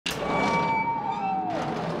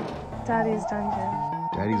Daddy's Dungeon.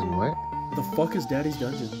 Daddy's what? The fuck is Daddy's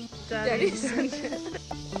Dungeon? Daddy's Dungeon.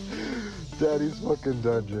 Daddy's fucking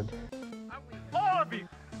dungeon. All of you!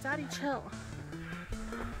 Daddy, chill.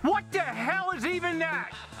 What the hell is even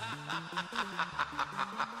that?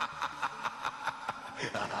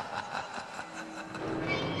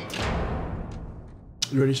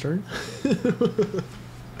 You ready to start?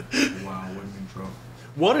 Wow, what an intro.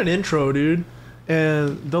 What an intro, dude.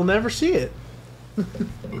 And they'll never see it.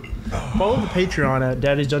 Follow the Patreon at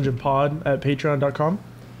Daddy's Dungeon Pod at patreon.com.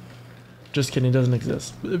 Just kidding, it doesn't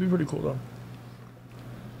exist. It'd be pretty cool though.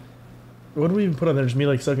 What do we even put on there? Just me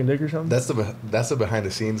like sucking dick or something? That's the behind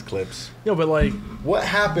the scenes clips. No, but like, What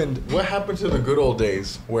happened to the good old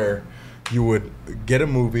days where you would get a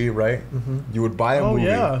movie, right? Mm-hmm. You would buy a movie.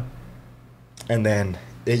 yeah. And then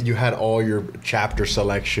you had all your chapter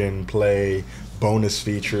selection, play, bonus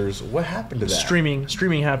features. What happened to that?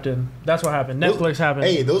 Streaming happened. That's what happened. Netflix happened.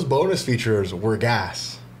 Hey, those bonus features were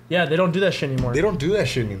gas. Yeah, they don't do that shit anymore. They don't do that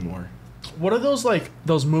shit anymore. What are those like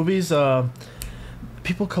those movies?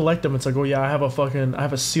 People collect them. It's like, oh yeah, I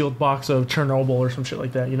have a sealed box of Chernobyl or some shit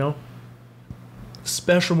like that. You know,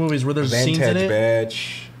 special movies where there's scenes in it.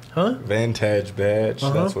 Badge. Huh? Vantage badge.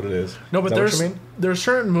 Uh-huh. That's what it is. No, but there's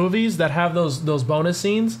certain movies that have those bonus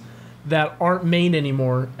scenes that aren't made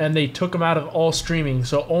anymore, and they took them out of all streaming.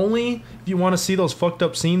 So only if you want to see those fucked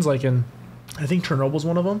up scenes, like in, I think Chernobyl's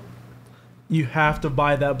one of them. You have to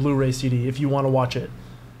buy that Blu-ray CD if you want to watch it.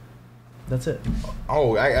 That's it.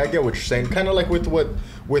 Oh, I get what you're saying. Kind of like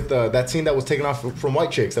with that scene that was taken off from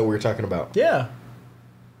White Chicks that we were talking about. Yeah.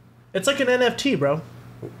 It's like an NFT, bro.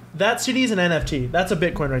 That CD is an NFT. That's a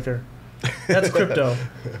Bitcoin right there. That's crypto.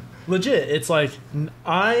 Legit. It's like,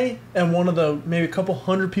 I am one of the maybe a couple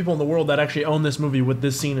hundred people in the world that actually own this movie with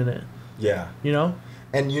this scene in it. Yeah. You know?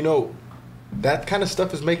 And you know, that kind of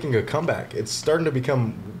stuff is making a comeback. It's starting to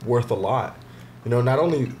become worth a lot. You know, not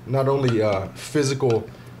only physical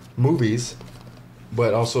movies,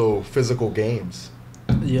 but also physical games.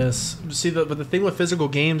 Yes. See, but the thing with physical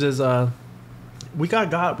games is we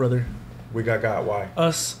got, brother. We got why?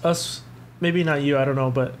 Us, maybe not you, I don't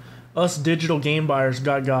know, but us digital game buyers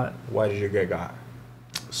got. Why did you get got?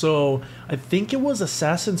 So I think it was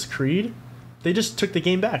Assassin's Creed. They just took the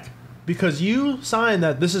game back because you signed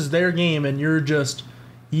that this is their game and you're just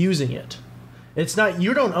using it. It's not,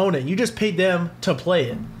 you don't own it. You just paid them to play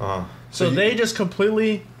it. Uh-huh. So they just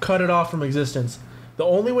completely cut it off from existence. The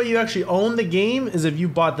only way you actually own the game is if you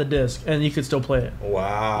bought the disc and you could still play it.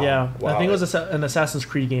 Wow. Yeah. Wow. I think it was an Assassin's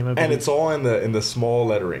Creed game. And it's all in the small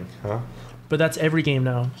lettering, huh? But that's every game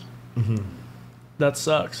now. Mm-hmm. That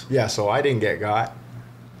sucks. Yeah, so I didn't get got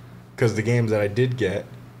because the games that I did get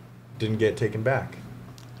didn't get taken back.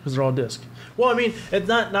 Because they're all disc. Well, I mean, it's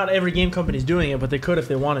not every game company's doing it, but they could if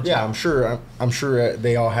they wanted to. Yeah, I'm sure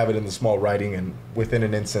they all have it in the small writing, and within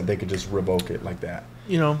an instant they could just revoke it like that.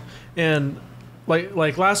 You know, and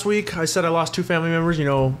like last week, I said I lost 2 family members. You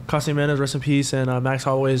know, Cosme Mendes, rest in peace, and Max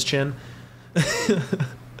Holloway's chin. I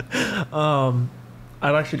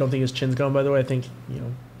actually don't think his chin's gone. By the way, I think it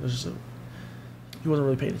was just he wasn't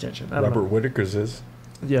really paying attention. I don't Robert know. Whitaker's is.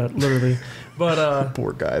 Yeah, literally. But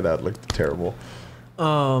poor guy, that looked terrible.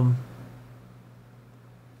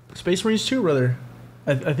 Space Marines 2, brother.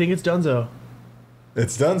 I think it's Dunzo.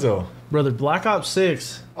 It's Dunzo. Brother, Black Ops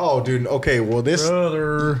 6. Oh, dude. Okay, well, this...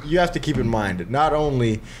 Brother. You have to keep in mind, not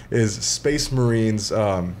only is Space Marines...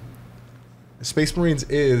 Space Marines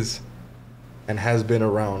is and has been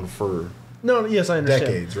around for... No, yes, I understand.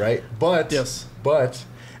 Decades, right? But... Yes. But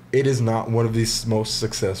it is not one of the most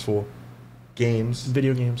successful games...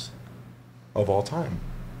 Video games. ...of all time.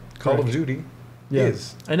 Correct. Call of Duty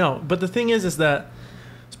is. I know, but the thing is that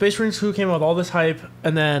Space Marines 2 came out with all this hype,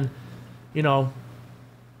 and then,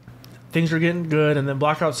 things were getting good, and then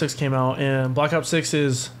Black Ops 6 came out, and Black Ops 6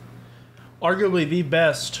 is arguably the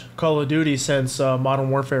best Call of Duty since Modern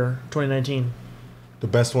Warfare 2019. The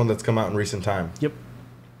best one that's come out in recent time. Yep.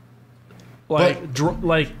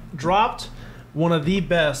 Dropped one of the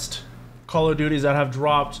best Call of Duties that have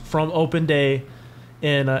dropped from open day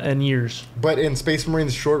in years. But in Space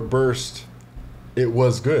Marines Short Burst, it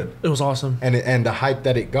was good. It was awesome. And the hype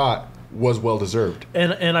that it got was well deserved.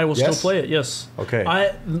 And I will still play it, yes. Okay.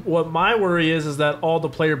 What my worry is that all the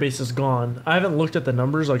player base is gone. I haven't looked at the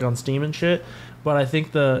numbers like on Steam and shit, but I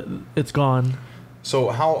think it's gone. So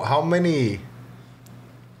how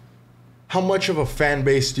much of a fan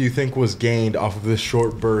base do you think was gained off of this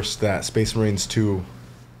short burst that Space Marines 2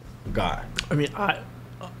 got? I mean, I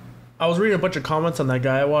was reading a bunch of comments on that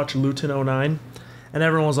guy I watched, Luton09. And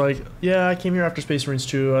everyone was like, yeah, I came here after Space Marines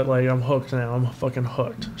 2. I'm hooked now. I'm fucking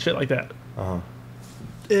hooked. Shit like that. Uh-huh.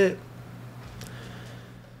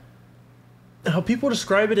 how people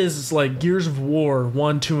describe it is it's like Gears of War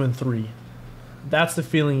 1, 2, and 3. That's the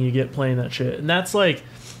feeling you get playing that shit. And that's like,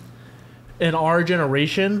 in our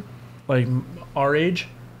generation, like our age,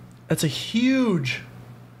 that's a huge,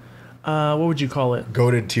 what would you call it?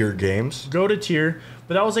 Goated tier games. Goated tier.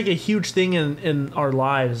 But that was like a huge thing in our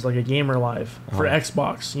lives, like a gamer life for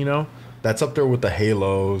Xbox, you know? That's up there with the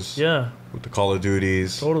Halos. Yeah. With the Call of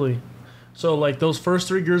Duties. Totally. So like those first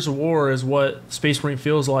 3 Gears of War is what Space Marine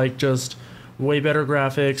feels like, just way better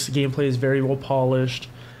graphics, gameplay is very well polished.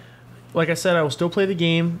 Like I said, I will still play the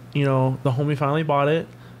game. You know, the homie finally bought it,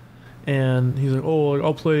 and he's like, "Oh,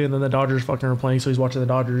 I'll play." And then the Dodgers fucking are playing, so he's watching the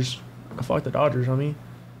Dodgers. Fuck the Dodgers, homie.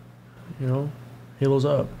 You know, Halo's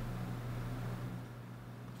up.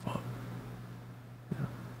 Fuck. Yeah.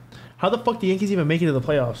 How the fuck do Yankees even make it to the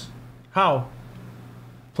playoffs? How?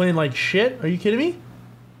 Playing like shit? Are you kidding me?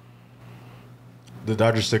 The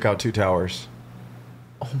Dodgers took out 2 towers.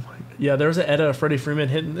 Oh my. Yeah, there was an edit of Freddie Freeman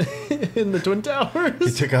hitting in the Twin Towers.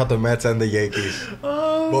 He took out the Mets and the Yankees.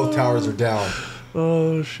 Oh. Both towers are down.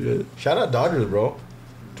 Oh shit. Shout out Dodgers, bro.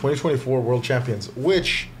 2024 World Champions,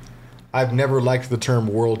 which I've never liked the term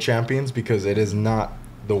World Champions because it is not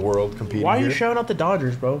the world competing. Why are you here. shouting out the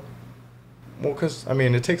Dodgers, bro? Well, because, I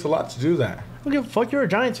mean, it takes a lot to do that. I don't give a fuck. You're a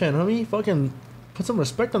Giants fan, homie. Fucking put some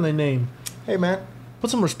respect on their name. Hey, man. Put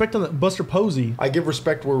some respect on the Buster Posey. I give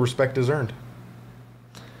respect where respect is earned.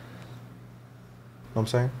 Know what I'm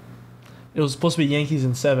saying? It was supposed to be Yankees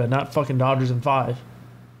in 7, not fucking Dodgers in 5.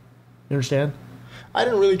 You understand? I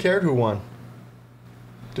didn't really care who won.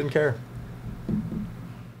 Didn't care.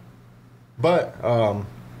 But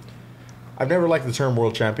I've never liked the term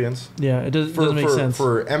World Champions. Yeah, it doesn't make sense.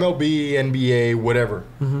 For MLB, NBA, whatever.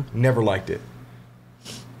 Mhm. Never liked it.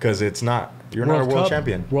 Because it's not. You're not a world Cup,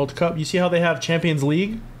 champion. World Cup. You see how they have Champions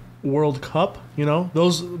League, World Cup. You know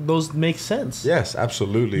those make sense. Yes,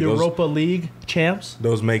 absolutely. Europa League champs,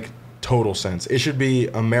 Those make total sense. It should be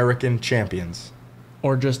American champions.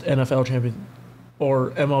 or just NFL champion, or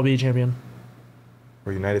MLB champion.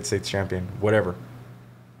 Or United States champion. Whatever.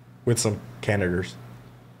 With some Canaders.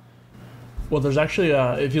 Well, there's actually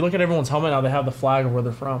if you look at everyone's helmet now, they have the flag of where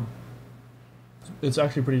they're from. It's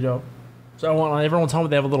actually pretty dope. So on everyone's helmet,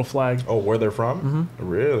 they have a little flag. Oh, where they're from? Mhm.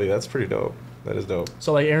 Really? That's pretty dope. That is dope.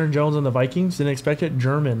 So like Aaron Jones and the Vikings didn't expect it.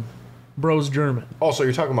 German, bro's German. Also,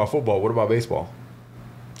 you're talking about football. What about baseball?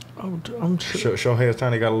 Oh, I'm sure. Shohei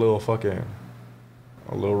Ohtani got a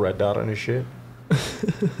little red dot on his shit.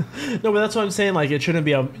 No, but that's what I'm saying. Like, it shouldn't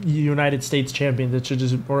be a United States champions. It should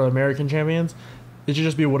just, or American champions. It should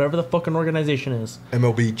just be whatever the fucking organization is.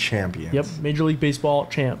 MLB champions. Yep, Major League Baseball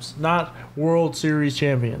champs, not World Series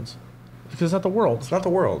champions, because it's not the world. It's not the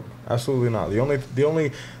world. Absolutely not. The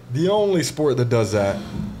only sport that does that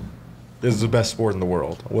is the best sport in the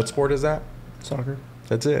world. What sport is that? Soccer.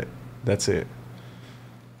 That's it. That's it.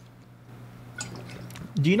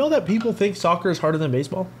 Do you know that people think soccer is harder than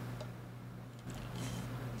baseball?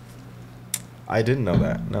 I didn't know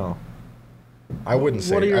that. No. I wouldn't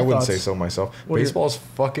say. What are your I wouldn't thoughts? say so myself. What are your- Baseball's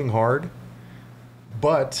fucking hard,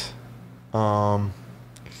 but I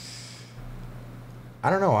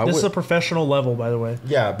don't know. This is a professional level, by the way.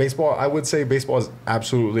 Yeah, baseball. I would say baseball is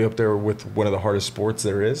absolutely up there with one of the hardest sports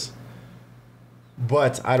there is.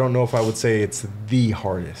 But I don't know if I would say it's the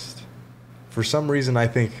hardest. For some reason, I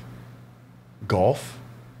think golf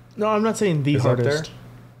No, I'm not saying the is up hardest. there.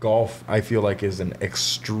 Golf, I feel like, is an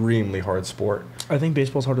extremely hard sport, I think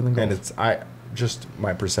baseball's harder than golf. and it's just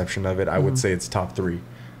my perception of it. I would say it's top 3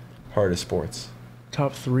 hardest sports.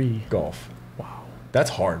 Top 3. Golf. Wow. That's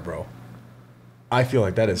hard, bro. I feel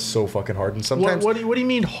like that is so fucking hard, and sometimes What do you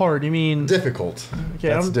mean hard? You mean difficult. Okay,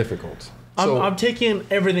 That's difficult. I'm taking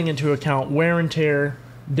everything into account: wear and tear,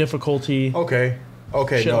 difficulty. Okay.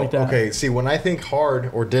 Shit No. like that. Okay. See, when I think hard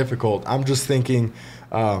or difficult, I'm just thinking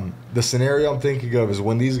the scenario I'm thinking of is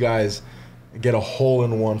when these guys get a hole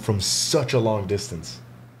in one from such a long distance.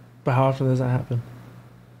 But how often does that happen?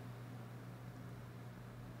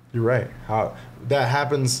 You're right. How that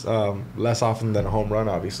happens less often than a home run,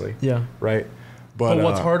 obviously. Yeah. Right. But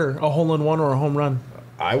what's harder, a hole in one or a home run?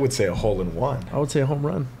 I would say a hole in one. I would say a home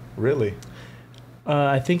run. Really?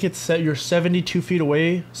 I think it's set. You're 72 feet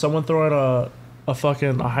away. Someone throwing a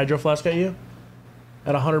hydro flask at you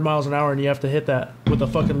at 100 miles an hour, and you have to hit that with a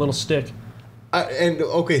fucking little stick. And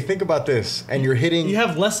okay, think about this. And you're hitting. You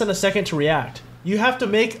have less than a second to react. You have to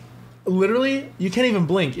make, literally, you can't even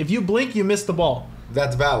blink. If you blink, you miss the ball.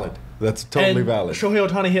 That's valid. That's totally And valid. Shohei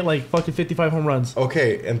Ohtani hit like fucking 55 home runs.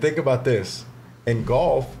 Okay, and think about this. In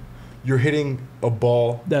golf, you're hitting a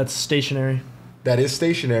ball That's stationary. that is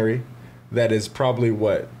stationary, that is probably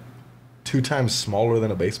 2 times smaller than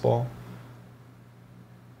a baseball,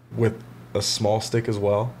 with a small stick as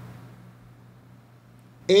well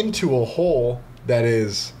into a hole that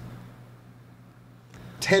is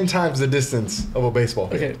 10 times the distance of a baseball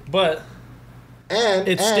hit. Okay, but And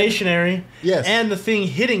it's stationary. Yes. And the thing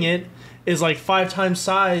hitting it is like 5 times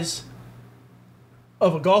size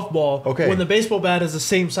of a golf ball. Okay. When the baseball bat is the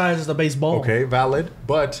same size as the baseball. Okay, valid.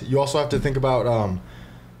 But you also have to think about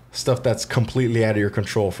stuff that's completely out of your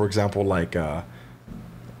control. For example, like the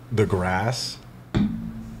grass,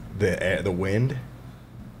 the wind,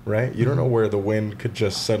 right? You don't know where the wind could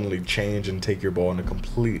just suddenly change and take your ball in a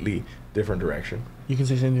completely different direction. You can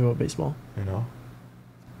say something about baseball. You know?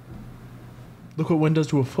 Look what wind does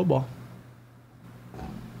to a football.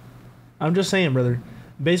 I'm just saying, brother.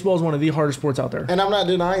 Baseball is one of the hardest sports out there. And I'm not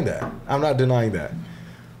denying that.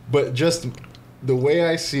 But just the way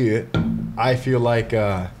I see it, I feel like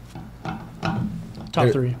Top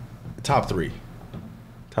three. Top three.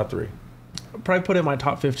 Probably put it in my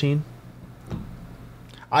top 15.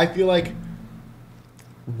 I feel like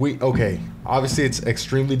obviously it's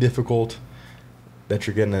extremely difficult that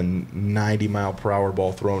you're getting a 90-mile-per-hour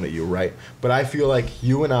ball thrown at you, right? But I feel like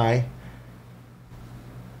you and I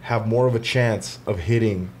have more of a chance of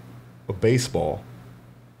hitting a baseball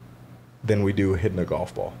than we do hitting a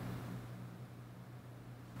golf ball.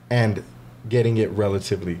 And getting it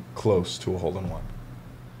relatively close to a hole-in-one.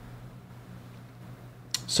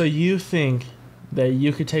 So you think that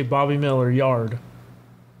you could take Bobby Miller yard?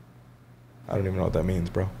 I don't even know what that means,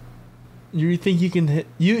 bro. You think you can hit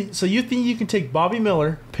So you think you can take Bobby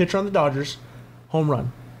Miller, pitcher on the Dodgers, home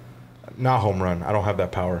run? Not home run. I don't have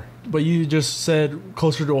that power. But you just said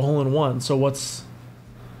closer to a hole in one. So what's?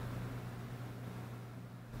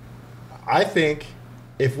 I think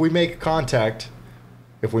if we make contact,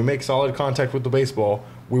 if we make solid contact with the baseball,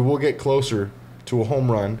 we will get closer to a home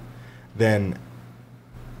run than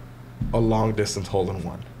a long distance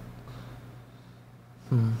hole-in-one.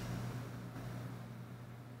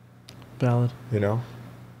 Valid. You know?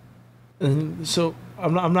 And so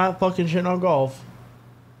I'm not fucking shitting on golf.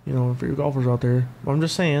 You know, for your golfers out there, I'm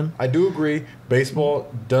just saying. I do agree.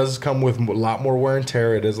 Baseball does come with a lot more wear and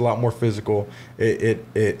tear. It is a lot more physical.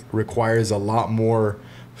 It requires a lot more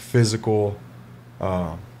physical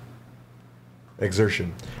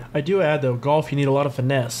exertion. I do add though, golf you need a lot of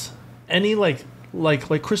finesse. Any like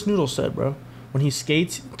Chris Noodle said, bro, when he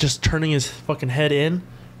skates, just turning his fucking head in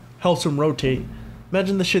helps him rotate.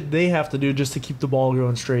 Imagine the shit they have to do just to keep the ball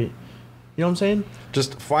going straight. You know what I'm saying?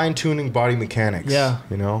 Just fine-tuning body mechanics. Yeah.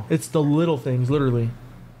 You know? It's the little things, literally.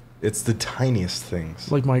 It's the tiniest things.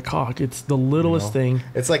 Like my cock. It's the littlest thing.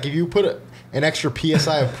 It's like if you put an extra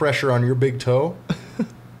PSI of pressure on your big toe,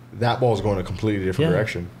 that ball's going a completely different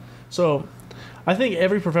direction. So, I think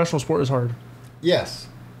every professional sport is hard. Yes.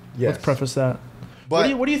 Let's preface that.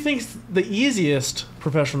 But What do you think's the easiest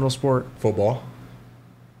professional sport? football?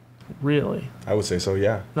 Really? I would say so,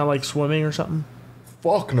 yeah. Not like swimming or something?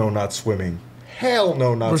 Fuck no, not swimming. Hell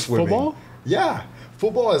no, not Versus swimming. football? Yeah.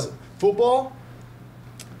 Football,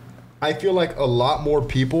 I feel like a lot more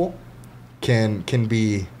people can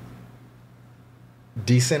be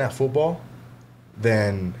decent at football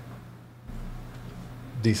than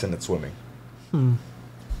decent at swimming.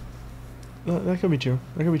 That could be true.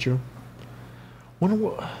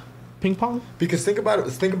 Ping pong? Because think about it.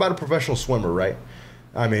 Think about a professional swimmer, right?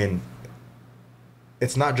 I mean,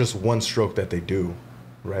 it's not just one stroke that they do,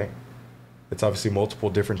 right? It's obviously multiple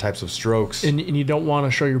different types of strokes. And you don't want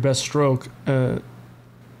to show your best stroke at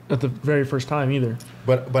the very first time either.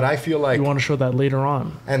 But I feel like You want to show that later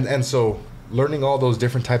on. and so learning all those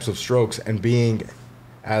different types of strokes and being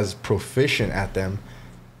as proficient at them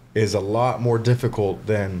is a lot more difficult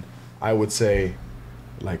than I would say,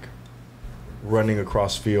 like running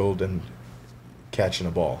across field and catching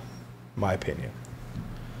a ball. My opinion.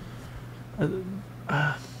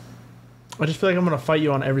 I just feel like I'm going to fight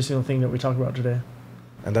you on every single thing that we talk about today.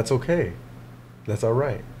 And that's okay. That's all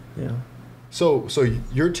right. Yeah. So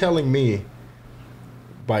you're telling me,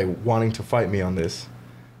 by wanting to fight me on this,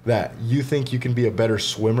 that you think you can be a better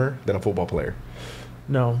swimmer than a football player.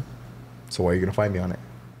 No. So why are you going to fight me on it?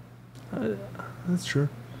 That's true.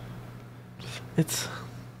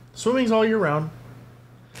 Swimming's all year round.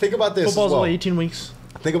 Think about this. Football's as well. only 18 weeks.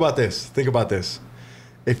 Think about this.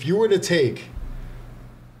 If you were to take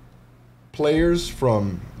players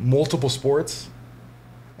from multiple sports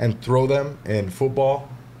and throw them in football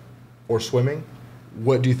or swimming,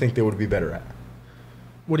 what do you think they would be better at?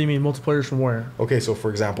 What do you mean, multiplayers from where? Okay, so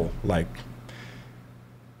for example, like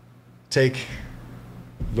take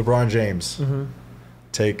LeBron James,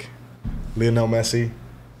 take Lionel Messi,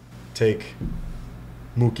 take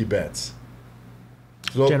Mookie Betts.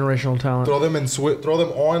 Generational talent. Throw them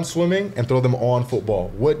on swimming and throw them on football.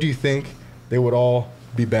 What do you think they would all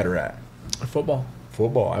be better at? Football.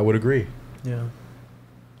 Football, I would agree. Yeah,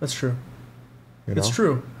 that's true. You know? It's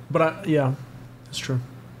true, but it's true.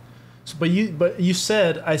 So, but you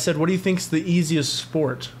said, I said, what do you think's the easiest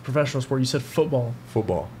sport, professional sport? You said football.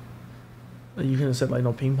 Football. You could have said like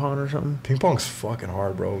no ping pong or something. Ping pong's fucking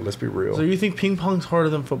hard, bro. Let's be real. So you think ping pong's harder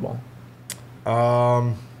than football?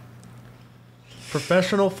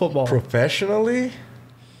 Professional football. Professionally?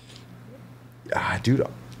 Dude,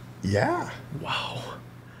 yeah. Wow.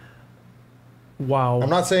 I'm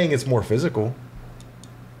not saying it's more physical.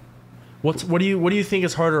 What do you think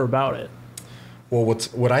is harder about it? Well,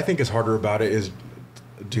 what I think is harder about it is,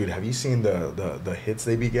 dude, have you seen the hits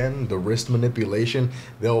they begin? The wrist manipulation.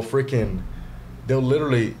 They'll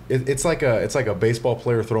literally. It's like a baseball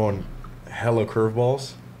player throwing hella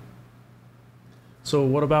curveballs. So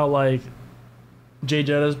what about like Jay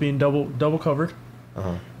Jettas being double covered,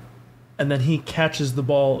 and then he catches the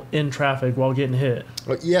ball in traffic while getting hit?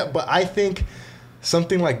 Yeah, but I think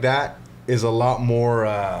something like that is a lot more.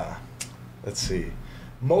 Let's see.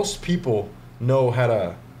 Most people know how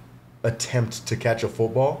to attempt to catch a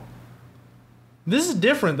football. This is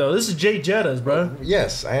different though. This is Jay Jettas, bro.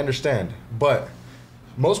 Yes, I understand, but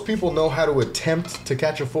most people know how to attempt to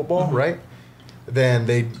catch a football, right? Then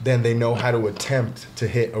they know how to attempt to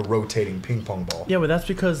hit a rotating ping pong ball. Yeah, but that's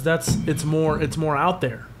because it's more out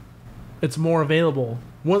there. It's more available.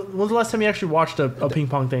 When's the last time you actually watched a ping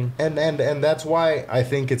pong thing? And that's why I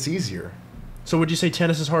think it's easier. So would you say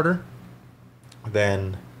tennis is harder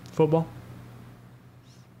than football?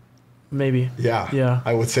 Maybe. Yeah.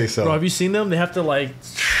 I would say so. Bro, have you seen them? They have to like,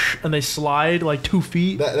 and they slide like 2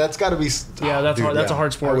 feet. That's got to be. Yeah, that's hard. That's a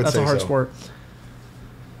hard sport. That's a hard sport.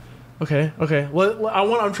 Okay. Well,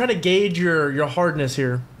 I'm trying to gauge your hardness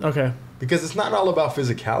here. Okay. Because it's not all about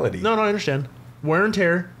physicality. No, I understand. Wear and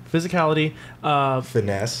tear, physicality,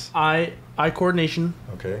 finesse, eye coordination.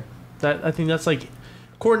 Okay. I think that's like,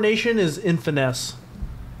 coordination is in finesse.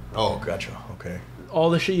 Oh, gotcha. Okay. All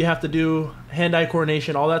the shit you have to do, hand-eye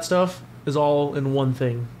coordination, all that stuff is all in one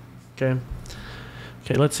thing. Okay.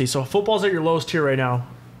 Let's see. So football's at your lowest tier right now.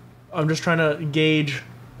 I'm just trying to gauge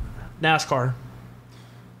NASCAR.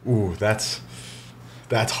 Ooh, that's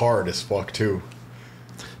hard as fuck too.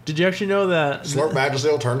 Did you actually know that? Slurp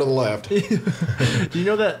Magisel, turn to the left. Do you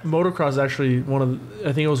know that motocross is actually one of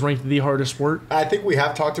I think it was ranked the hardest sport? I think we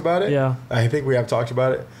have talked about it. Yeah. I think we have talked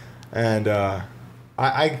about it. And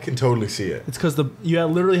I can totally see it. It's because you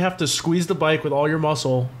literally have to squeeze the bike with all your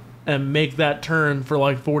muscle and make that turn for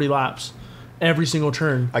like 40 laps. Every single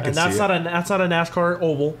turn. I can see it. That's not a NASCAR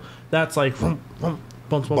oval. That's like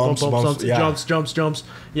bumps, yeah. jumps.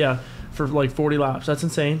 Yeah, for like 40 laps. That's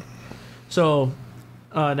insane. So,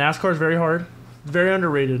 NASCAR is very hard, very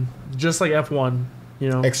underrated, just like F1. You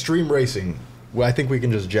know, extreme racing. Well, I think we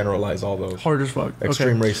can just generalize all those. Hard as fuck.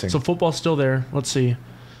 Extreme racing. So football's still there. Let's see.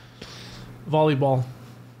 Volleyball.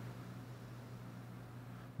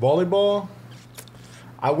 Volleyball,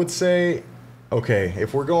 I would say, okay,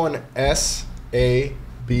 if we're going S, A,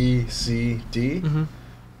 B, C, D,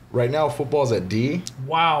 right now football's at D.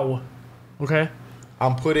 Wow. Okay.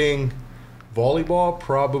 I'm putting volleyball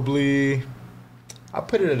probably, I'll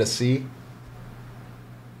put it at a C.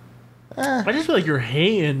 I just feel like you're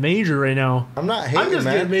hating Major right now. I'm not hating, I'm just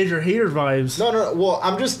getting Major hater vibes. No. Well,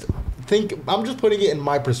 I'm just putting it in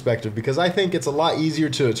my perspective because I think it's a lot easier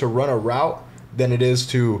to run a route than it is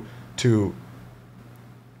to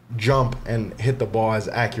jump and hit the ball as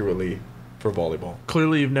accurately for volleyball.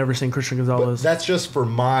 Clearly, you've never seen Christian Gonzalez. But that's just for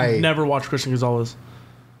my. Never watched Christian Gonzalez.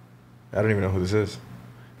 I don't even know who this is.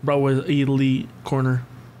 Bro was elite corner.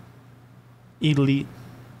 Elite.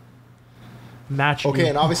 Match. Okay,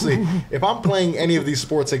 and obviously, if I'm playing any of these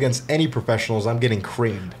sports against any professionals, I'm getting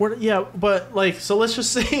creamed. Yeah, but like, so let's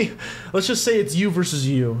just say it's you versus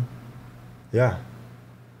you. Yeah.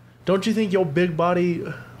 Don't you think your big body,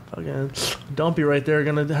 fucking Dumpy right there,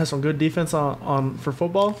 gonna have some good defense on for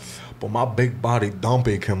football? But my big body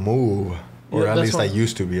Dumpy can move, or at least I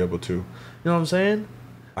used to be able to. You know what I'm saying?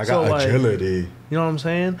 I got agility. You know what I'm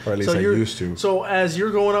saying? Or at least I used to. So as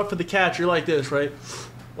you're going up for the catch, you're like this, right?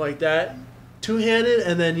 Like that, two-handed,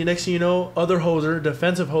 and then next thing you know, other hoser,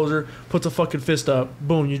 defensive hoser, puts a fucking fist up.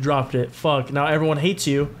 Boom, you dropped it. Fuck. Now everyone hates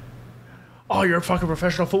you. Oh, you're a fucking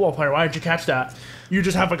professional football player. Why didn't you catch that? You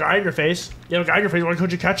just have a guy in your face. You have a guy in your face. Why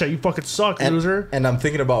couldn't you catch that? You fucking suck, loser. And I'm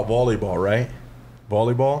thinking about volleyball, right?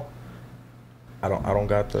 Volleyball. I don't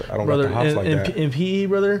got the hops like that. In PE,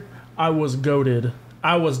 brother, I was goated.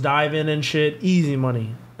 I was diving and shit, easy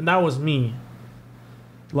money, and that was me.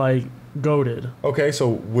 Like Goated. Okay, so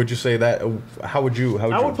would you say that? How would you?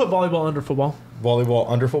 I would put volleyball under football. volleyball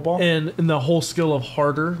under football. And in the whole skill of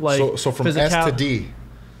harder, like So from S to D.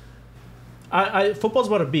 I football's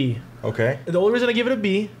about a B. Okay. The only reason I give it a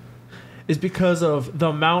B is because of the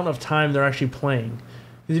amount of time they're actually playing.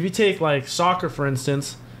 Because if you take like soccer, for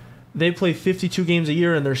instance, they play 52 games a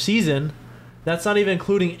year in their season. That's not even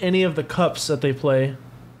including any of the cups that they play,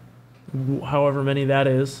 however many that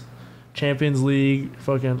is. Champions League,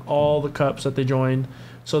 fucking all the cups that they join.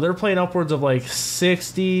 So they're playing upwards of like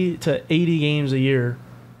 60 to 80 games a year.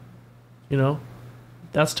 You know?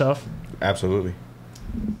 That's tough. Absolutely.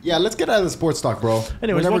 Yeah, let's get out of the sports talk, bro.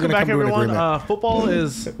 Anyways, welcome back, everyone. Football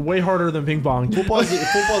is way harder than ping pong. Football is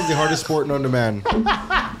the hardest sport known to man.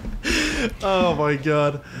 Oh my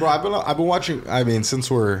god, bro! I've been watching. I mean,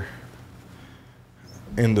 since we're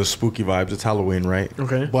in the spooky vibes, it's Halloween, right?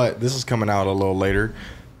 Okay. But this is coming out a little later.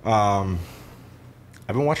 I've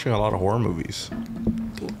been watching a lot of horror movies.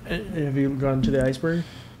 Have you gone to the iceberg?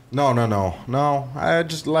 No. I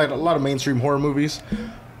just like a lot of mainstream horror movies.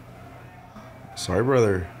 Sorry,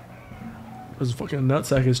 brother. This fucking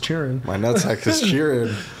nutsack is cheering. My nutsack is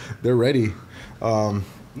cheering. They're ready.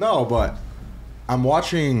 No, but I'm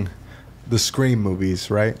watching the Scream movies,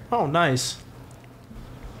 right? Oh, nice.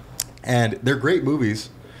 And they're great movies.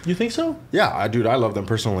 You think so? Yeah, dude, I love them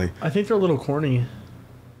personally. I think they're a little corny.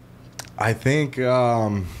 I think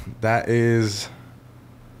that is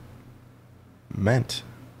meant.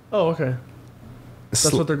 Oh, okay.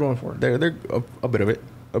 That's what they're going for. They're a bit of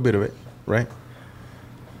it, right?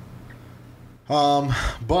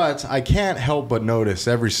 But I can't help but notice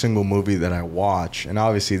every single movie that I watch, and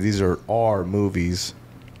obviously these are our movies,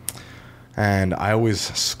 and I always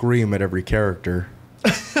scream at every character.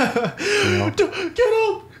 You know? Get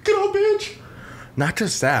up, bitch! Not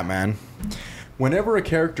just that, man. Whenever a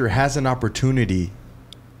character has an opportunity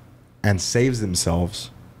and saves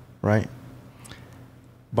themselves, right,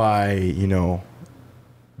 by, you know,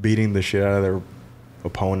 beating the shit out of their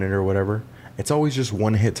opponent or whatever, it's always just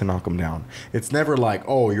one hit to knock them down. It's never like,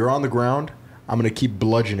 oh, you're on the ground, I'm going to keep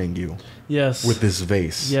bludgeoning you. Yes. With this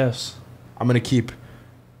vase. Yes. I'm going to keep...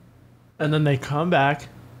 And then they come back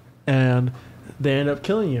and they end up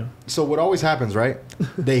killing you. So what always happens, right?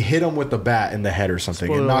 They hit him with the bat in the head or something.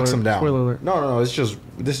 Spoiler and knocks alert. him down. Spoiler alert. No.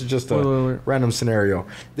 This is just Spoiler a alert. random scenario.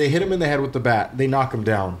 They hit him in the head with the bat. They knock him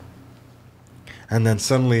down. And then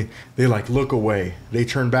suddenly they like look away. They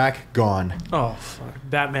turn back, gone. Oh, fuck.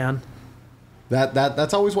 Batman.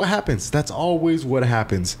 That's always what happens. That's always what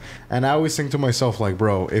happens. And I always think to myself, like,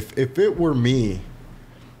 bro, if it were me,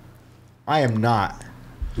 I am not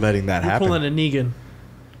letting that happen. You're pulling a Negan.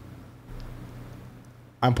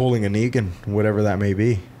 I'm pulling a Negan, whatever that may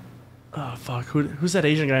be. Oh, fuck. Who's that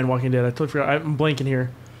Asian guy in Walking Dead? I totally forgot. I'm blanking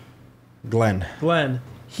here. Glenn.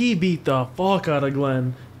 He beat the fuck out of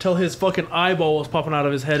Glenn till his fucking eyeball was popping out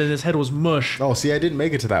of his head and his head was mush. Oh, see, I didn't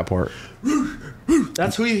make it to that part.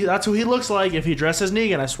 That's who he looks like if he dresses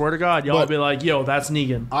Negan. I swear to God, y'all will be like, yo, that's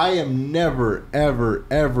Negan. I am never, ever,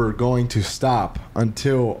 ever going to stop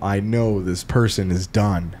until I know this person is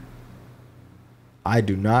done. I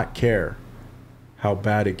do not care how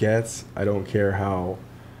bad it gets. I don't care how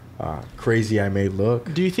crazy I may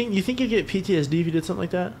look. Do you think you'd get PTSD if you did something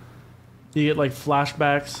like that? You get like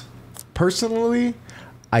flashbacks? Personally,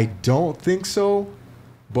 I don't think so,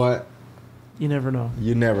 but you never know.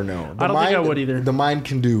 You never know. I don't think I would either. The mind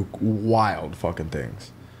can do wild fucking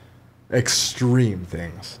things. Extreme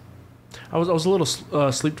things. I was a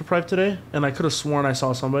little sleep deprived today, and I could have sworn I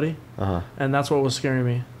saw somebody. And that's what was scaring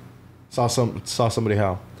me. Saw somebody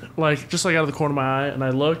how? Like, just like out of the corner of my eye, and I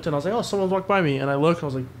looked, and I was like, oh, someone's walked by me. And I looked, and I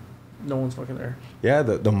was like, no one's fucking there. Yeah,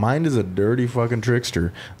 the mind is a dirty fucking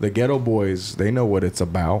trickster. The ghetto boys, they know what it's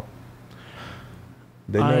about.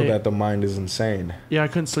 They know that the mind is insane. Yeah, I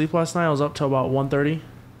couldn't sleep last night. I was up till about 1:30.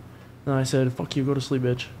 And I said, fuck you, go to sleep,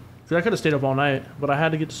 bitch. Because I could have stayed up all night, but I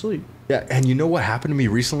had to get to sleep. Yeah, and you know what happened to me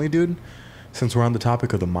recently, dude? Since we're on the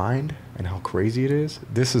topic of the mind and how crazy it is,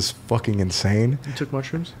 this is fucking insane. You took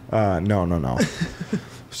mushrooms? No.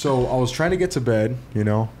 So I was trying to get to bed, you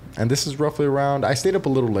know, and this is roughly around... I stayed up a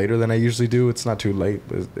little later than I usually do. It's not too late.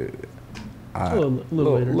 But a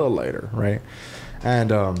little later, right?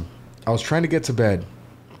 And I was trying to get to bed.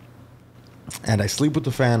 And I sleep with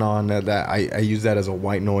the fan on. I use that as a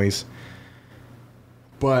white noise.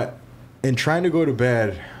 But in trying to go to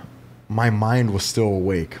bed, my mind was still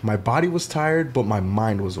awake. My body was tired, but my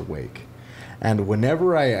mind was awake. And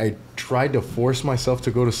whenever I tried to force myself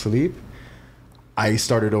to go to sleep, I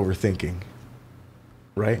started overthinking.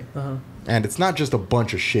 Right? And it's not just a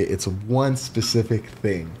bunch of shit. It's one specific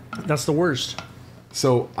thing. That's the worst.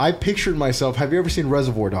 So I pictured myself... Have you ever seen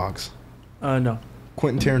Reservoir Dogs? No.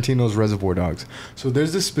 Quentin Tarantino's Reservoir Dogs. So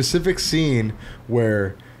there's this specific scene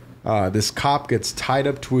where this cop gets tied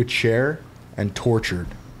up to a chair and tortured,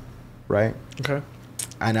 right? Okay.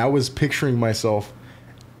 And I was picturing myself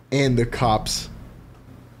in the cop's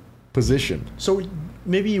position. So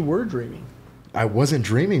maybe you were dreaming. I wasn't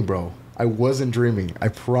dreaming, bro. I wasn't dreaming. I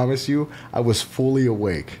promise you, I was fully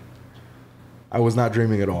awake. I was not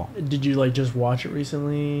dreaming at all. Did you like just watch it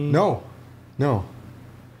recently? No.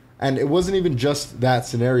 And it wasn't even just that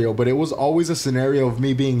scenario, but it was always a scenario of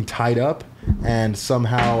me being tied up and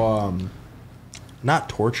somehow not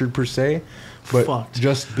tortured per se, but Fucked.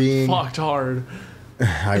 just being Fucked hard.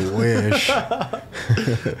 I wish.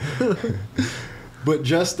 But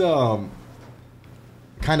just kind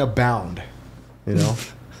of bound, you know?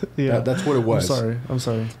 Yeah. That's what it was. I'm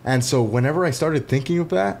sorry. And so whenever I started thinking of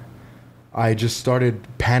that, I just started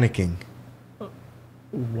panicking.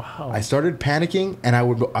 Wow. I started panicking, and I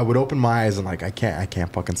would open my eyes and like I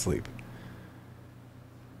can't fucking sleep.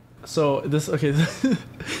 So this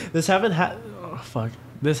this haven't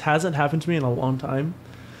this hasn't happened to me in a long time.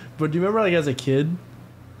 But do you remember like as a kid,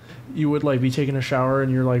 you would like be taking a shower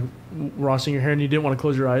and you're like rossing your hair and you didn't want to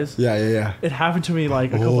close your eyes? Yeah. It happened to me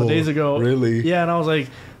like a couple of days ago. Really? Yeah, and I was like,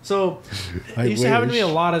 so it used to happen to me a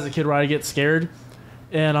lot as a kid where I get scared,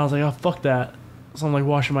 and I was like, oh fuck that. So I'm like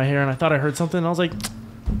washing my hair and I thought I heard something. And I was like,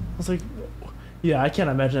 yeah, I can't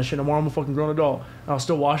imagine that shit no more. I'm a fucking grown adult. And I was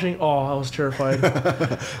still washing. Oh, I was terrified.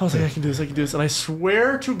 I was like, I can do this. And I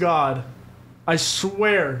swear to God,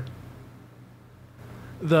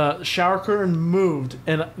 the shower curtain moved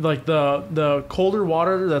and like the colder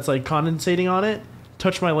water that's like condensating on it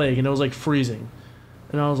touched my leg and it was like freezing.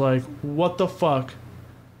 And I was like, what the fuck?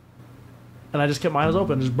 And I just kept my eyes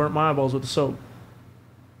open, just burnt my eyeballs with the soap.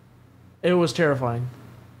 It was terrifying.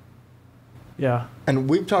 Yeah. And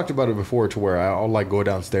we've talked about it before to where I'll like go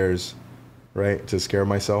downstairs, right, to scare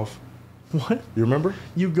myself. What? You remember?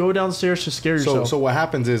 You go downstairs to scare yourself. So what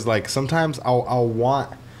happens is like sometimes I'll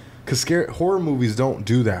want, because horror movies don't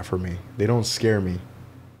do that for me. They don't scare me,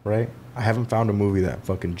 right? I haven't found a movie that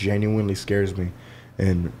fucking genuinely scares me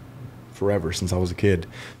in forever since I was a kid.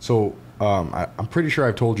 So I'm pretty sure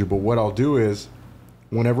I've told you, but what I'll do is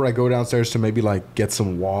whenever I go downstairs to maybe like get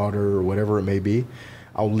some water or whatever it may be,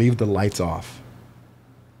 I'll leave the lights off.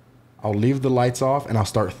 And I'll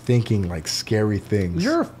start thinking like scary things.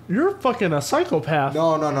 You're fucking a psychopath.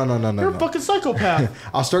 No. You're a fucking psychopath.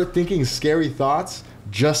 I'll start thinking scary thoughts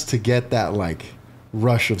just to get that like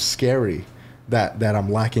rush of scary that I'm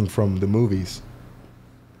lacking from the movies.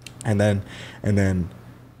 And then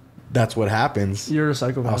that's what happens. You're a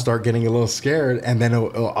psychopath. I'll start getting a little scared, and then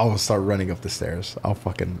I'll start running up the stairs. I'll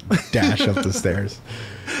fucking dash up the stairs.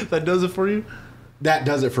 That does it for you? That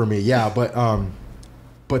does it for me, yeah.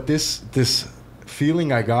 But this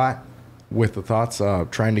feeling I got with the thoughts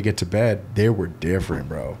of trying to get to bed, they were different,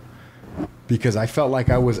 bro. Because I felt like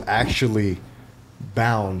I was actually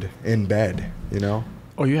bound in bed, you know?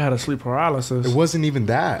 Oh, you had a sleep paralysis. It wasn't even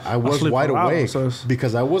that. I was wide awake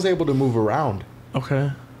because I was able to move around.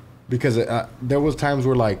 Okay. Because there was times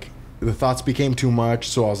where like the thoughts became too much,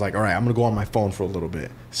 so I was like, all right, I'm gonna go on my phone for a little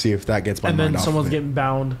bit, see if that gets my mind off. And then someone's of it. getting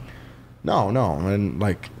bound. No, and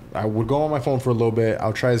like I would go on my phone for a little bit.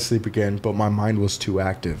 I'll try to sleep again, but my mind was too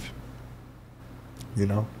active. You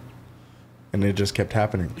know, and it just kept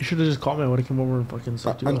happening. You should have just called me. I would have come over and fucking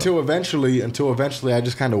sucked you until eventually, I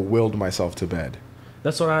just kind of willed myself to bed.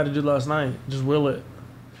 That's what I had to do last night. Just will it.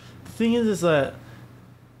 The thing is that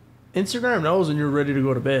Instagram knows when you're ready to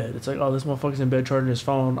go to bed. It's like, oh, this motherfucker's in bed charging his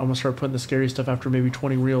phone. I'm gonna start putting the scary stuff after maybe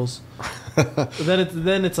 20 reels.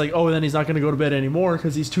 then it's like, oh, then he's not gonna go to bed anymore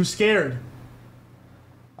because he's too scared.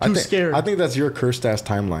 Scared. I think that's your cursed ass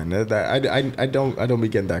timeline. I don't be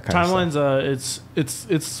getting that kind Timeline's, of stuff.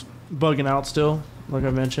 it's bugging out still. Like I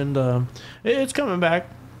mentioned, it's coming back.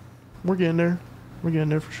 We're getting there. We're getting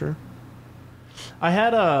there for sure. I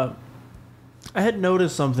had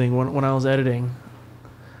noticed something when I was editing.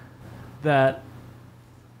 That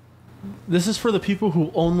this is for the people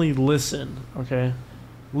who only listen, okay?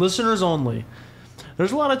 Listeners only.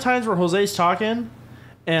 There's a lot of times where Jose's talking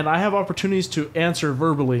and I have opportunities to answer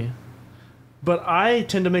verbally, but I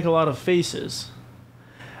tend to make a lot of faces.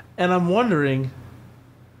 And I'm wondering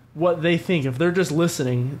what they think. If they're just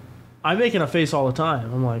listening, I'm making a face all the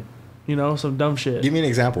time. I'm like, some dumb shit. Give me an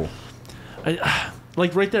example.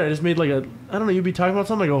 Like right there, I just made like I don't know, you'd be talking about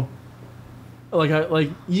something, I go,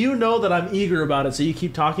 that I'm eager about it, so you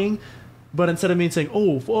keep talking, but instead of me saying,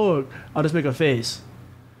 oh, fuck, I'll just make a face.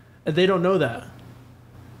 And they don't know that.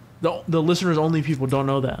 The listeners only people don't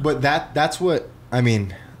know that. But that's what, I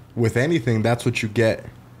mean, with anything, that's what you get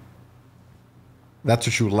That's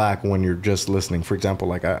what you lack when you're just listening. For example,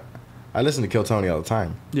 like I listen to Kill Tony all the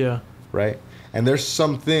time, Yeah. right? And there's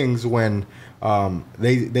some things when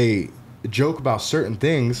they joke about certain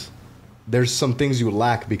things. There's some things you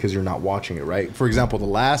lack because you're not watching it, right? For example, the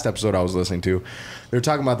last episode I was listening to, they were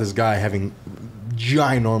talking about this guy having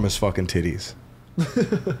ginormous fucking titties.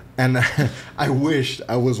 And I wished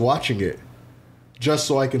I was watching it just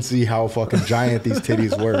so I can see how fucking giant these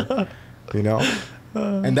titties were, you know?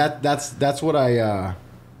 And that's what I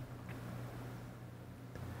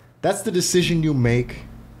that's the decision you make.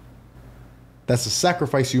 That's the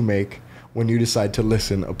sacrifice you make when you decide to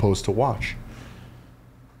listen opposed to watch.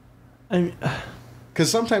 I mean, Because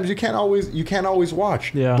sometimes you can't always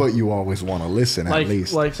watch, Yeah. but you always want to listen at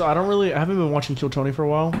least. so I haven't been watching Kill Tony for a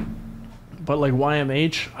while, but like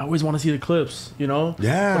YMH, I always want to see the clips, you know?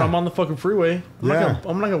 Yeah. When I'm on the fucking freeway, I'm not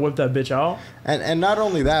gonna whip that bitch out. And not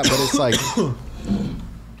only that, but it's like,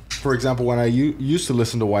 for example, when I used to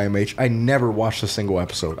listen to YMH, I never watched a single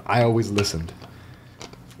episode. I always listened.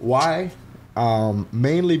 Why?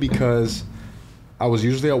 Mainly because I was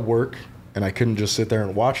usually at work and I couldn't just sit there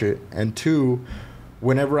and watch it. And two,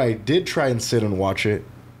 whenever I did try and sit and watch it,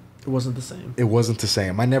 It wasn't the same. it wasn't the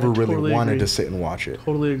same. I never really totally wanted agree. to sit and watch it.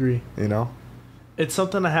 Totally agree. You know? It's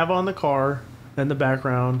something I have on the car in the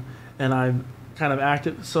background, and I'm kind of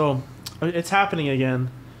active. So it's happening again,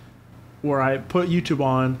 where I put YouTube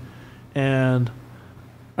on, and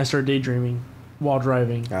I start daydreaming while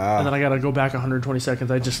driving, and then I gotta go back 120 seconds.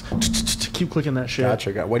 I just keep clicking that shit.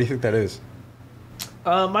 Gotcha. What do you think that is?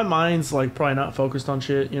 My mind's like probably not focused on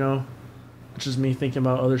shit, you know. It's just me thinking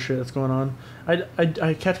about other shit that's going on.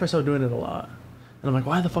 I catch myself doing it a lot, and I'm like,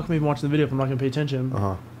 why the fuck am I even watching the video if I'm not gonna pay attention?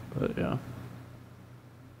 But yeah,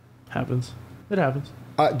 happens. It happens.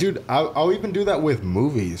 Dude, I'll even do that with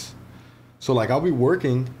movies. So like I'll be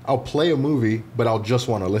working, I'll play a movie, but I'll just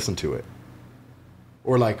want to listen to it.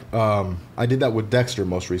 Or like I did that with Dexter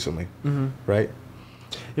most recently, right?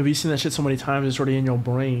 If you've seen that shit so many times, it's already in your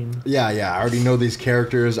brain. Yeah. I already know these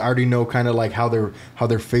characters. I already know kind of like how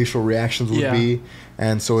their facial reactions would be,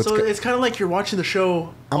 and so it's kind of like you're watching the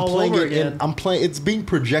show I'm all playing over it again. It's being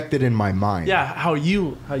projected in my mind. Yeah, how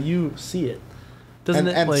you see it. Doesn't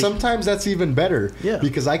And, it? and Like, sometimes that's even better. Yeah.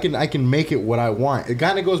 Because I can make it what I want. It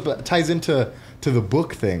kind of ties into the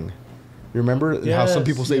book thing. You remember how some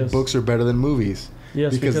people say books are better than movies?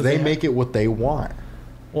 Yes, because they make it what they want.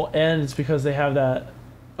 well, and it's because they have that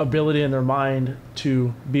ability in their mind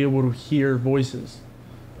to be able to hear voices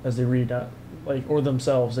as they read that, like, or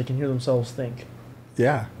themselves. They can hear themselves think.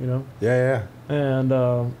 Yeah. You know. Yeah. And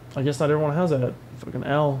I guess not everyone has that. Fucking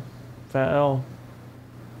L, fat L.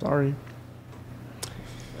 Sorry.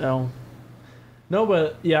 L. No,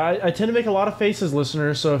 but yeah, I tend to make a lot of faces,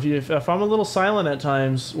 listeners. So if I'm a little silent at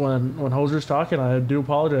times when Hoser's talking, I do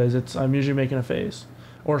apologize. I'm usually making a face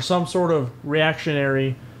or some sort of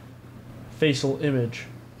reactionary facial image.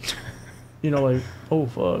 You know, like, oh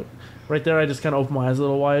fuck, right there. I just kind of opened my eyes a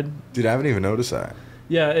little wide. Dude, I haven't even noticed that.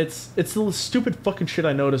 Yeah, it's the stupid fucking shit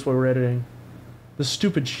I noticed while we were editing. The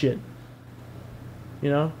stupid shit. You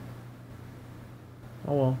know?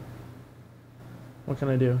 Oh well. What can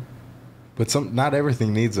I do? But not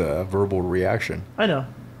everything needs a verbal reaction. I know,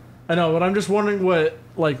 but I'm just wondering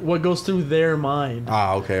what goes through their mind.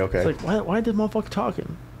 Okay. It's like, why did motherfucker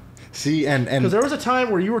talking? See, and Because there was a time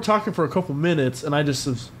where you were talking for a couple minutes, and I just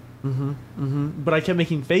was, but I kept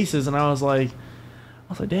making faces, and I was like,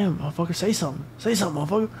 damn, motherfucker, say something,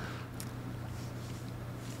 motherfucker.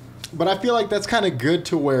 But I feel like that's kind of good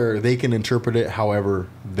to where they can interpret it however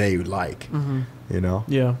they like. You know?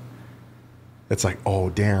 Yeah. It's like, oh,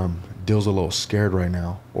 damn, Dill's a little scared right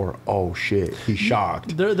now. Or, oh, shit, he's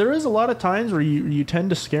shocked. There is a lot of times where you tend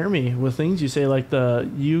to scare me with things you say, like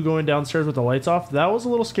you going downstairs with the lights off. That was a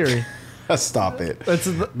little scary. Stop it. That's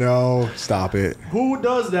No, stop it. Who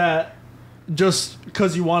does that just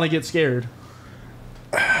because you want to get scared?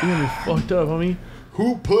 You're gonna be fucked up, homie.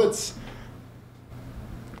 Who puts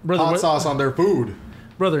Brother, hot sauce on their food?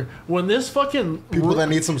 Brother, when this fucking... People that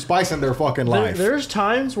need some spice in their fucking life. There's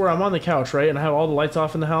times where I'm on the couch, right, and I have all the lights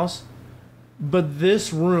off in the house, but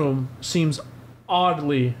this room seems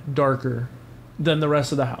oddly darker than the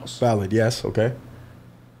rest of the house. Valid, yes, okay.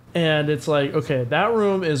 And it's like, okay,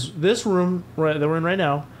 this room that we're in right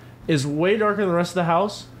now is way darker than the rest of the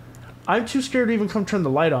house. I'm too scared to even come turn the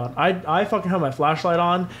light on. I fucking have my flashlight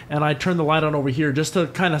on, and I turn the light on over here just to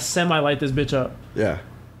kind of semi-light this bitch up. Yeah.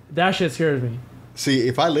 That shit scares me. See,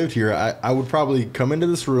 if I lived here, I would probably come into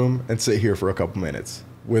this room and sit here for a couple minutes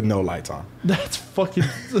with no lights on. That's fucking...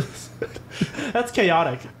 that's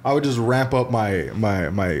chaotic. I would just ramp up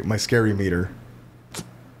my scary meter.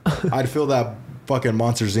 I'd fill that fucking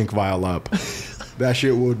Monsters Inc. vial up. That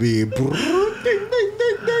shit would be.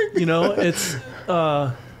 You know, it's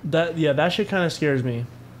that shit kind of scares me.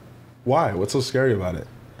 Why? What's so scary about it?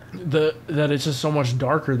 That it's just so much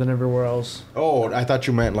darker than everywhere else. Oh, I thought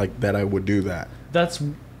you meant like that I would do that.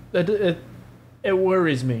 It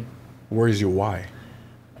worries me. Worries you? Why?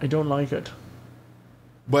 I don't like it.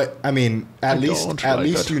 But I mean, at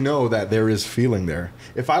least you know that there is feeling there.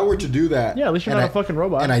 If I were to do that, yeah, at least you're not a fucking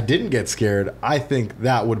robot. And I didn't get scared, I think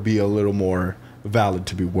that would be a little more valid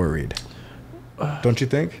to be worried. Don't you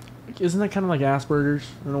think? Isn't that kind of like Asperger's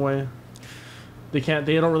in a way? They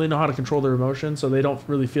don't really know how to control their emotions, so they don't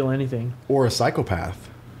really feel anything. Or a psychopath.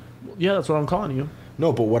 Yeah, that's what I'm calling you.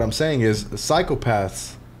 No, but what I'm saying is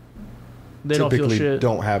psychopaths they don't feel shit.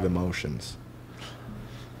 Don't have emotions.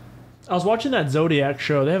 I was watching that Zodiac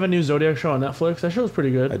show. They have a new Zodiac show on Netflix. That show was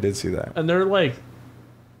pretty good. I did see that. And they're like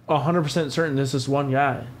 100% certain this is one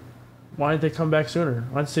guy. Why didn't they come back sooner?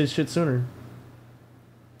 Why didn't they say shit sooner?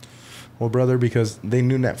 Well, brother, because they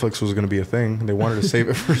knew Netflix was going to be a thing. They wanted to save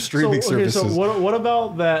it for streaming services. So what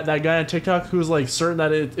about that guy on TikTok who's like certain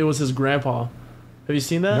that it was his grandpa? Have you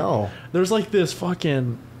seen that? No. There's like this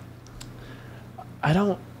fucking...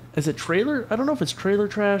 Is it trailer? I don't know if it's trailer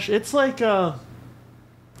trash. It's like a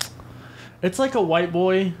white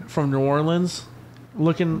boy from New Orleans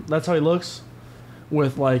looking... That's how he looks.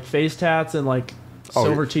 With like face tats and like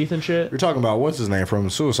silver teeth and shit. You're talking about what's his name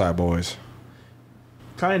from Suicide Boys.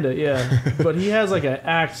 Kinda, yeah. But he has like an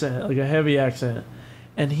accent, like a heavy accent.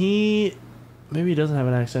 And maybe he doesn't have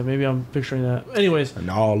an accent. Maybe I'm picturing that. Anyways.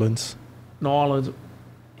 New Orleans.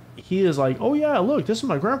 He is like, oh yeah, look, this is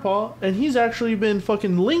my grandpa. And he's actually been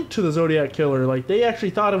fucking linked to the Zodiac Killer. Like, they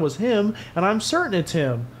actually thought it was him, and I'm certain it's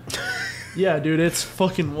him. Yeah, dude, it's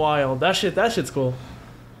fucking wild. That shit's cool.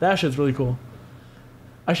 That shit's really cool.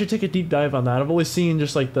 I should take a deep dive on that. I've only seen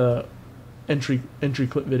just like the entry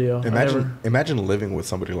clip video. Imagine living with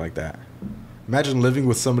somebody like that. Imagine living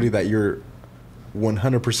with somebody that you're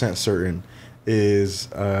 100% certain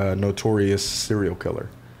is a notorious serial killer.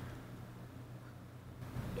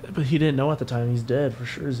 But he didn't know at the time. He's dead for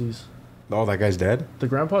sure. Oh, that guy's dead? The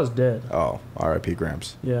grandpa's dead. Oh, R.I.P.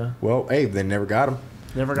 Gramps. Yeah. Well, hey, they never got him.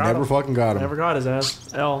 Never fucking got him. Never got his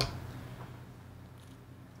ass.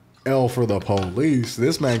 L for the police.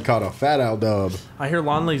 This man caught a fat L dub. I hear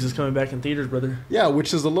Lawn Legs is coming back in theaters, brother. Yeah,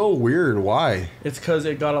 which is a little weird. Why? It's because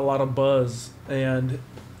it got a lot of buzz, and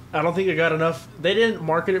I don't think it got enough. They didn't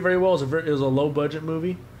market it very well. It was a low budget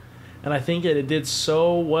movie, and I think it did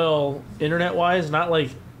so well internet wise, not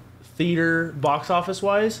like theater box office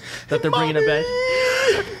wise, that they're bringing it back.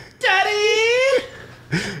 Daddy.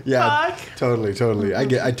 Yeah, fuck. Totally.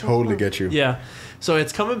 I totally get you. Yeah, so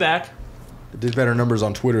it's coming back. It did better numbers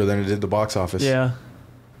on Twitter than it did the box office. Yeah.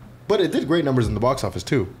 But it did great numbers in the box office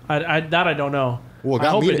too. I don't know. Well,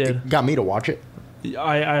 it got me to watch it.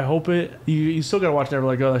 I hope it. You still gotta watch it. Never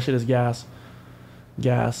like, oh, that shit is gas.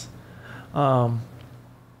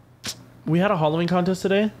 We had a Halloween contest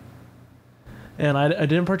today, and I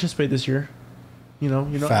didn't participate this year. You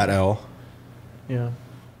know. Fat L. Yeah.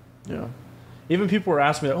 Even people were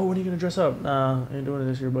asking me, "Oh, when are you gonna dress up?" Nah, I ain't doing it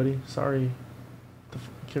this year, buddy. Sorry.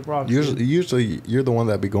 Kick rocks. Usually you're the one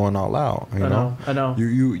that be going all out. You know. I know.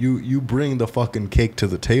 You bring the fucking cake to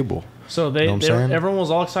the table. So everyone was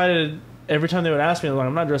all excited every time they would ask me. I was like,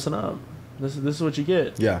 I'm not dressing up. This is what you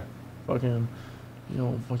get. Yeah. Fucking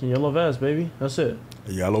yellow vest, baby. That's it.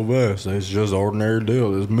 A yellow vest. It's just ordinary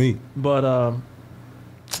deal. It's me. But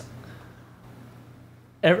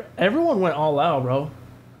everyone went all out, bro.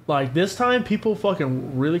 Like this time, people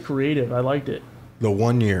fucking really creative. I liked it. The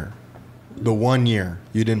 1 year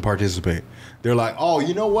you didn't participate, they're like, oh,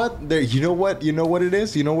 you know what it is? You know what it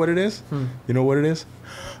is? You know what it is?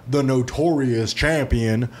 The notorious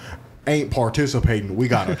champion ain't participating. We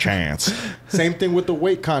got a chance. Same thing with the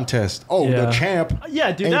weight contest. Oh, yeah. The champ dude,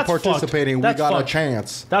 ain't that's participating. Fucked. We got a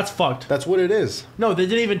chance. That's fucked. That's what it is. No, they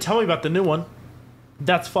didn't even tell me about the new one.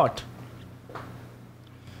 That's fucked.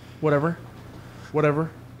 Whatever.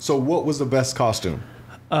 So what was the best costume?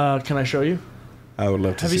 Can I show you? I would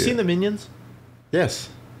love to see it. Have you seen the Minions? Yes.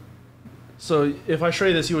 So if I show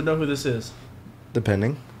you this, you would know who this is.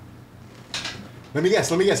 Depending. Let me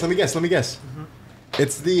guess. Mm-hmm.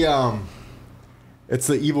 It's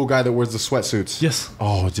the evil guy that wears the sweatsuits. Yes.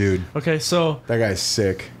 Oh, dude. Okay, so that guy's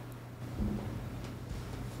sick.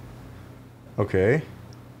 Okay.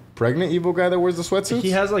 Pregnant evil guy that wears the sweatsuits?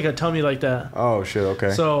 He has like a tummy like that. Oh shit,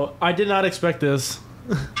 okay. So I did not expect this.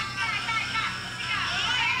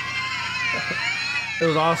 It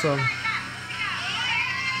was awesome.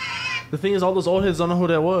 The thing is, all those old heads don't know who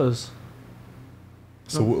that was.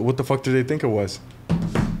 So what the fuck did they think it was?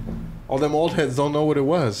 All them old heads don't know what it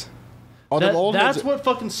was. Oh, them old That's heads- what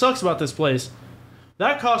fucking sucks about this place.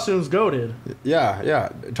 That costume's goated. Yeah,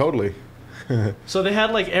 totally. So they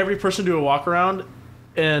had like every person do a walk around,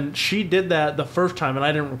 and she did that the first time, and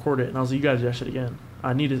I didn't record it. And I was like, "You gotta do that shit again.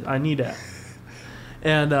 I need that."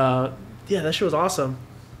 And yeah, that shit was awesome.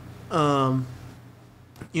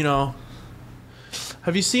 You know,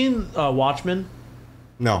 have you seen Watchmen?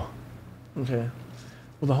 No. Okay.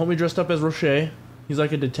 Well, the homie dressed up as Roche. He's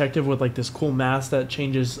like a detective with like this cool mask that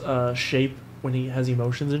changes shape when he has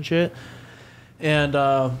emotions and shit. And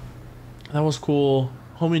that was cool.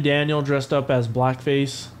 Homie Daniel dressed up as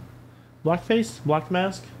Blackface. Black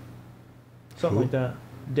mask? Something Who? like that.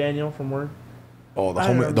 Daniel from Word. Oh, I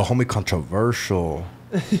don't the homie controversial.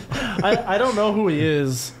 I don't know who he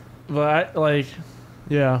is, but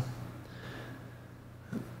yeah.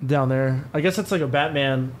 Down there. I guess it's like a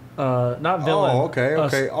Batman, not villain. Oh, okay. A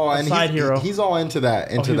side hero. He's all into that.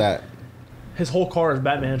 That. His whole car is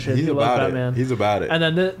Batman shit. He's He loves about Batman. it. He's about it. And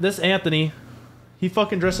then this Anthony, he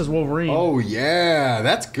fucking dressed as Wolverine. Oh yeah,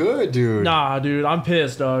 that's good, dude. Nah, dude, I'm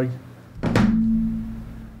pissed, dog.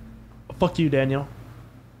 Fuck you, Daniel.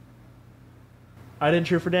 I didn't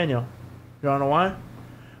cheer for Daniel. You wanna know why?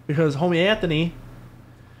 Because homie Anthony,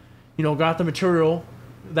 got the material.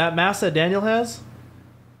 That mask that Daniel has,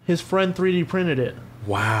 his friend 3D printed it.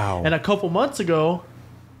 Wow. And a couple months ago,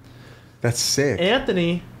 That's sick.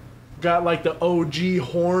 Anthony got like the OG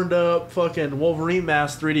horned up fucking Wolverine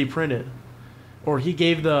mask 3D printed. Or he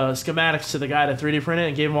gave the schematics to the guy to 3D print it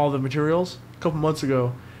and gave him all the materials a couple months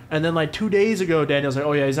ago. And then like 2 days ago, Daniel's like,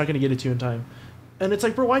 oh yeah, he's not going to get it to you in time. And it's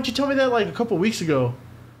like, bro, why didn't you tell me that like a couple weeks ago?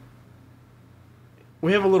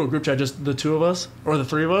 We have a little group chat, just the two of us, or the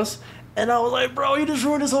three of us. And I was like, bro, you just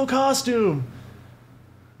ruined his whole costume.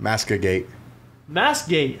 Maskagate.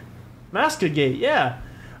 Maskagate, yeah.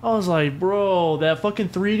 I was like, bro, that fucking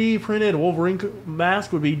 3D printed Wolverine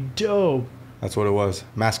mask would be dope. That's what it was.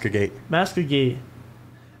 Maskagate. Maskagate.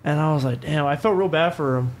 And I was like, damn, I felt real bad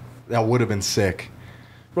for him. That would have been sick.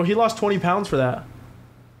 Bro, he lost 20 pounds for that.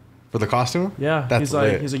 For the costume? Yeah. That's he's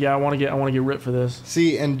lit. like, yeah, I want to get ripped for this.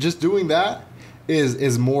 See, and just doing that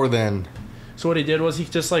is more than. So what he did was he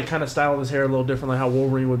just like kind of styled his hair a little different, like how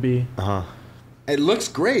Wolverine would be. It looks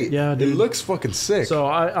great. Yeah, dude. It looks fucking sick. So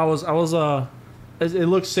it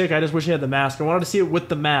looks sick. I just wish he had the mask. I wanted to see it with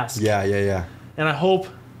the mask. Yeah. And I hope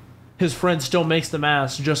his friend still makes the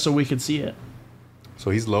mask just so we could see it. So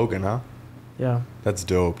he's Logan, huh? Yeah. That's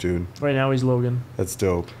dope, dude. Right now he's Logan. That's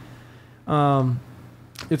dope.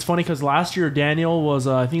 It's funny because last year Daniel was,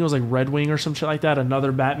 I think it was like Red Wing or some shit like that,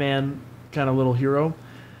 another Batman kind of little hero.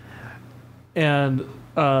 And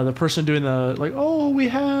the person doing the, like, oh, we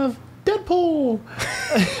have Deadpool.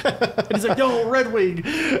 And he's like, yo, Red Wing.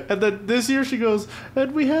 And then this year she goes,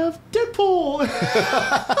 and we have Deadpool.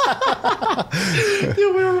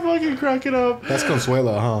 Dude, we were fucking cracking up. That's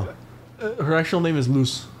Consuela, huh? Her actual name is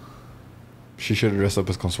Luce. She should have dressed up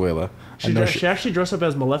as Consuela. She actually dressed up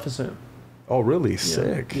as Maleficent. Oh, really?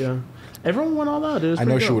 Sick. Yeah. Everyone went all out, dude. I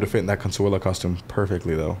know she would have fit in that Consuela costume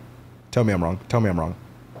perfectly, though. Tell me I'm wrong.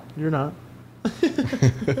 You're not.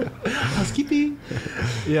 Housekeeping.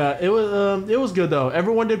 Yeah, it was good though.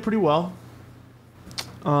 Everyone did pretty well.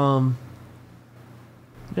 Yeah,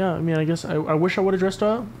 I mean, I guess I wish I would have dressed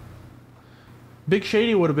up. Big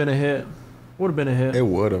Shady would have been a hit. It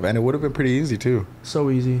would have, and it would have been pretty easy too.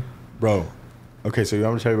 So easy. Bro. Okay, so you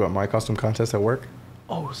want me to tell you about my costume contest at work?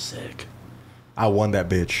 Oh, sick. I won that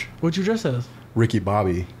bitch. What'd you dress as? Ricky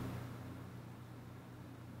Bobby.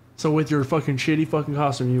 So with your fucking shitty fucking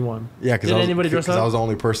costume, you won. Yeah, Did anybody dress up? I was the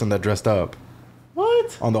only person that dressed up.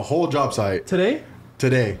 What? On the whole job site. Today?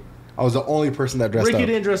 I was the only person that dressed up. Ricky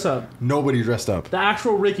didn't dress up. Nobody dressed up. The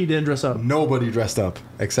actual Ricky didn't dress up. Nobody dressed up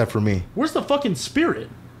except for me. Where's the fucking spirit?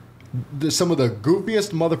 Some of the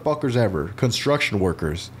goofiest motherfuckers ever, construction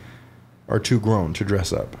workers, are too grown to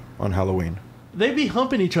dress up on Halloween. They be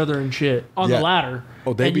humping each other and shit on the ladder.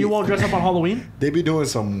 Oh, and you won't dress up on Halloween? They be doing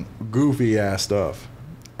some goofy ass stuff,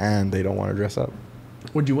 and they don't want to dress up.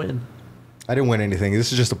 What'd you win? I didn't win anything.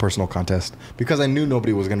 This is just a personal contest because I knew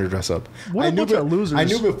nobody was going to dress up. What a bunch of losers. I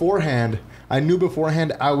knew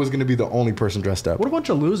beforehand I was going to be the only person dressed up. What a bunch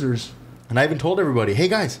of losers. And I even told everybody, hey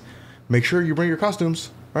guys, make sure you bring your costumes,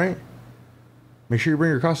 right? Make sure you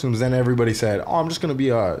bring your costumes. Then everybody said, oh, I'm just going to be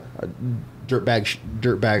a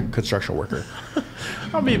dirtbag construction worker.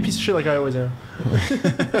 I'll be a piece of shit like I always am.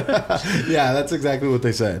 Yeah, that's exactly what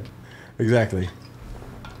they said. Exactly.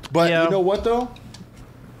 But you know what, though?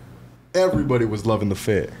 Everybody was loving the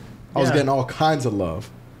fit. I was getting all kinds of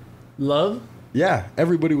love. Love? Yeah,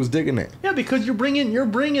 everybody was digging it. Yeah, because you're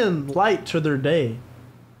bringing light to their day.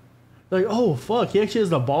 Like, oh fuck, he actually has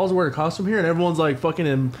the balls to wear a costume here, and everyone's like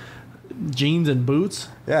fucking jeans and boots.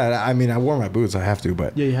 Yeah, I mean, I wore my boots. I have to,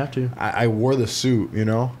 but Yeah, you have to. I wore the suit, you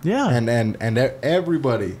know? Yeah. And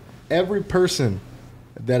everybody, every person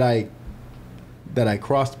that I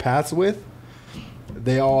crossed paths with,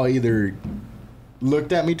 they all either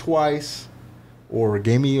looked at me twice or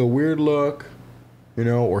gave me a weird look, you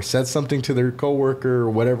know, or said something to their coworker or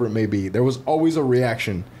whatever it may be. There was always a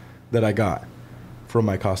reaction that I got from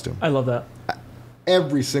my costume. I love that.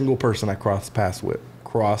 Every single person I crossed paths with.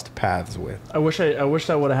 I wish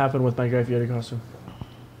that would have happened with my Guy Fieri costume.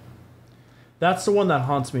 That's the one that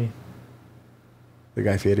haunts me. The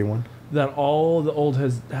Guy Fieri one? That all the old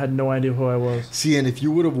has had no idea who I was. See, and if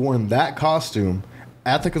you would have worn that costume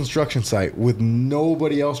at the construction site with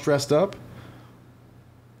nobody else dressed up,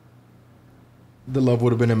 the love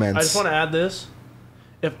would have been immense. I just want to add this.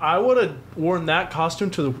 If I would have worn that costume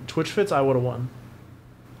to the Twitch fits, I would have won.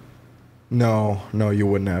 No, you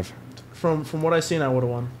wouldn't have. From what I seen, I would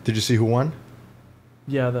have won. Did you see who won?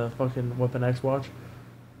 Yeah, the fucking Weapon X watch.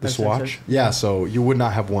 The XXX. Swatch? Yeah, so you would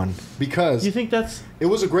not have won. Because You think that's... it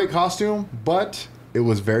was a great costume, but it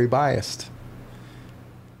was very biased.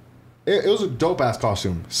 It was a dope-ass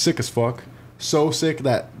costume. Sick as fuck. So sick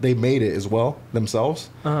that they made it as well, themselves.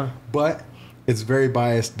 Uh-huh. But it's very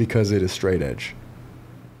biased because it is straight edge.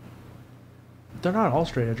 They're not all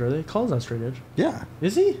straight edge, are they? Colin's not straight edge. Yeah,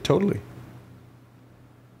 Is he? totally.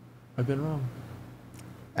 I've been wrong.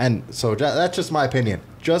 And so that's just my opinion.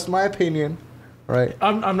 Just my opinion, right?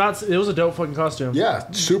 I'm not... It was a dope fucking costume. Yeah,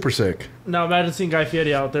 super sick. Now imagine seeing Guy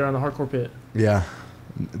Fieri out there on the hardcore pit. Yeah.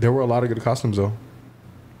 There were a lot of good costumes, though.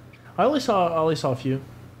 I only saw a few.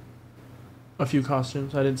 A few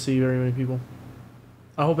costumes. I didn't see very many people.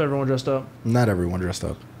 I hope everyone dressed up. Not everyone dressed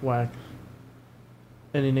up. Whack.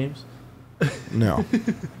 Any names? No.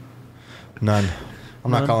 None. I'm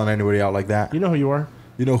None? not calling anybody out like that. You know who you are,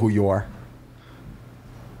 You know who you are.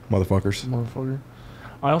 Motherfuckers. motherfucker.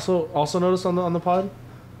 I also noticed on the pod,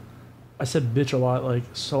 I said bitch a lot, like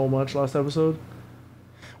so much last episode.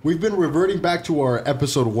 We've been reverting back to our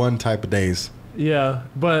episode 1 type of days. Yeah,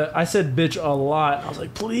 but I said bitch a lot. I was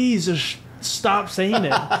like, please just stop saying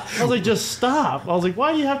it. I was like, just stop. I was like,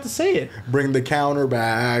 why do you have to say it? Bring the counter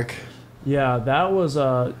back. Yeah, that was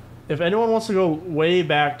if anyone wants to go way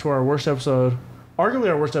back to our worst episode, arguably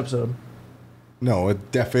our worst episode. No, a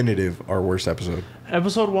definitive our worst episode.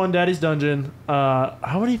 Episode 1, Daddy's Dungeon.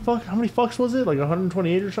 How many fucks was it? Like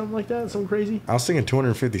 128 or something like that? Something crazy? I was thinking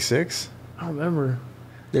 256. I don't remember.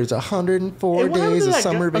 There's 104 Hey, what happened days to of that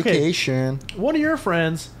summer guy? Okay. vacation. One of your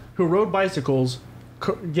friends who rode bicycles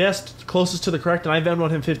guessed closest to the correct, and I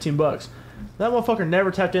Venmoed him $15. That motherfucker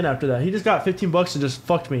never tapped in after that. He just got $15 and just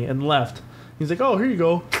fucked me and left. He's like, oh, here you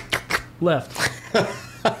go. Left.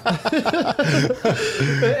 And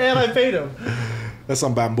I paid him. That's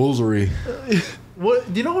some bamboozlery.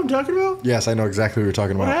 What? Do you know what I'm talking about? Yes, I know exactly what you're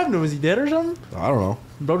talking What about. happened to him? Is he dead or something? I don't know.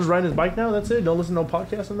 Bro just riding his bike now? That's it? Don't listen to no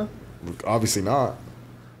podcast and that? Obviously not.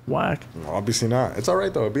 Whack. Obviously not. It's all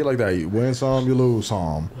right, though. It'd be like that. You win some, you lose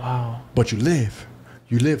some. Wow. But you live.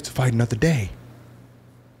 You live to fight another day.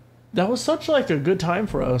 That was such like a good time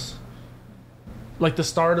for us. Like the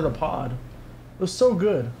start of the pod. It was so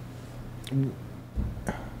good.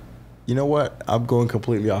 You know what? I'm going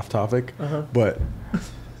completely off topic, Uh-huh. but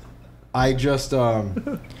I just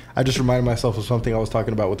reminded myself of something I was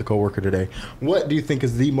talking about with the coworker today. What do you think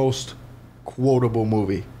is the most quotable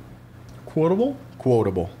movie? Quotable?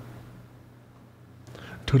 Quotable.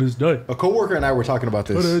 To this day. A coworker and I were talking about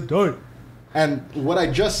To this this, day. and what I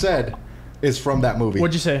just said is from that movie.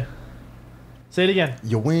 What'd you say? Say it again.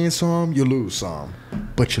 You win some, you lose some,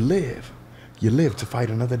 but you live. You live to fight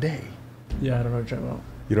another day. Yeah, I don't know what you're talking about.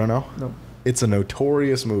 You don't know? No. It's a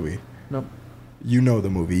notorious movie. Nope. You know the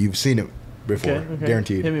movie. You've seen it before. Okay.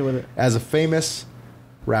 Guaranteed. Hit me with it. As a famous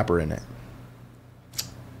rapper in it.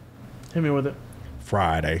 Hit me with it.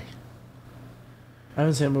 Friday. I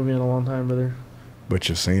haven't seen a movie in a long time, brother. But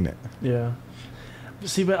you've seen it. Yeah.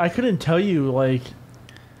 See, but I couldn't tell you, like,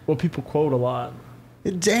 what people quote a lot.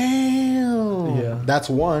 Damn. Yeah. That's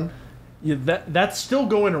one. Yeah, that's still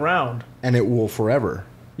going around. And it will forever.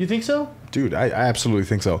 You think so? Dude, I absolutely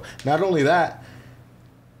think so. Not only that,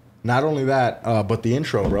 but the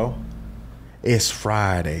intro, bro. It's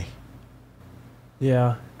Friday.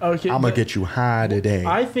 Yeah. Okay. I'm going to get you high today.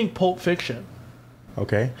 I think Pulp Fiction.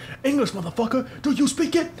 Okay. English, motherfucker. Do you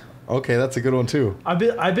speak it? Okay, that's a good one, too. I've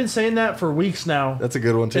been saying that for weeks now. That's a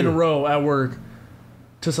good one, too. In a row at work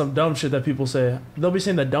to some dumb shit that people say. They'll be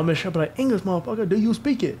saying the dumbest shit, but like, English, motherfucker, do you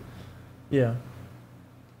speak it? Yeah.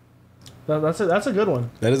 That's a good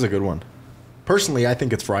one. That is a good one. Personally, I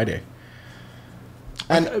think it's Friday.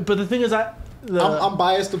 And But the thing is, I'm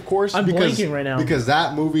biased, of course. I'm because, blanking right now. because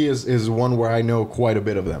that movie is one where I know quite a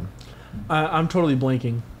bit of them. I'm totally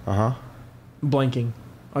blanking. Blanking.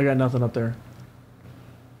 I got nothing up there.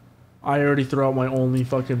 I already threw out my only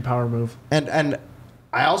fucking power move. And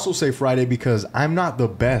I also say Friday because I'm not the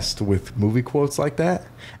best with movie quotes like that,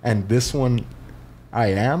 and this one I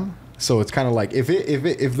am. So it's kind of like if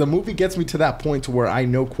the movie gets me to that point to where I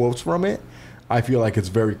know quotes from it, I feel like it's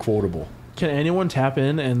very quotable. Can anyone tap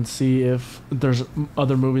in and see if there's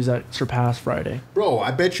other movies that surpass Friday? Bro, I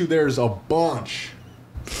bet you there's a bunch.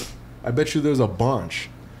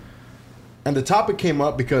 And the topic came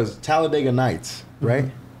up because Talladega Nights, right?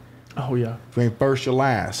 Oh yeah. If you ain't first, you're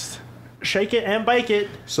last. Shake it and bake it.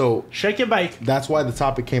 So Shake and bake. that's why the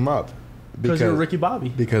topic came up. Because you're Ricky Bobby.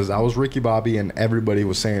 Because I was Ricky Bobby and everybody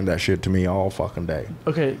was saying that shit to me all fucking day.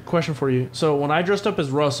 Okay, question for you. So when I dressed up as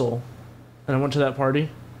Russell and I went to that party,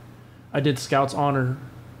 I did Scout's Honor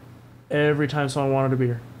every time someone wanted a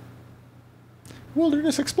beer.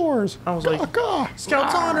 Wilderness Explorers. I was like, Scout's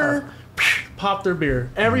Rawr. Honor. Pop their beer.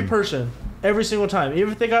 Every person. Every single time.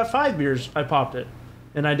 Even if they got 5 beers, I popped it.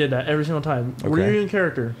 And I did that every single time. Were Okay. you in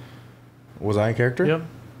character? Was I in character? Yep.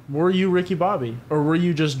 Were you Ricky Bobby? Or were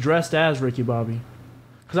you just dressed as Ricky Bobby?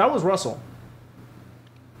 Because I was Russell.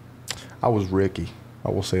 I was Ricky. I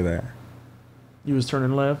will say that. You was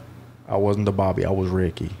turning left. I wasn't the Bobby. I was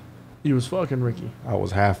Ricky. You was fucking Ricky. I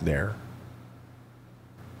was half there.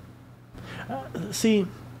 See,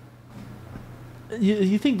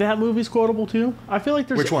 you think that movie's quotable too? I feel like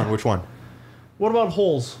there's... Which one? What about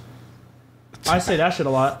Holes? I say that shit a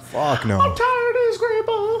lot. Fuck no. I'm tired of this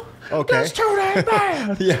grandpa. Okay. That's too damn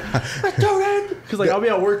bad. Yeah. That's too damn... Because like I'll be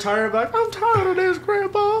at work tired, like I'm tired of this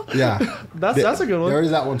grandpa. Yeah. That's a good one. There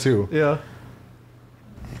is that one too. Yeah.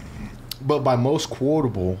 But by most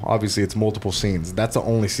quotable, obviously it's multiple scenes. That's the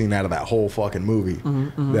only scene out of that whole fucking movie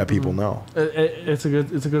that people know. It's a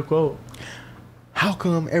good quote. How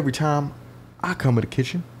come every time I come in the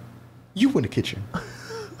kitchen, you in the kitchen?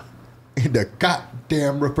 In the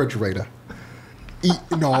goddamn refrigerator.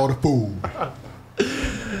 Eating all the food.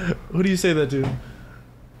 Who do you say that to?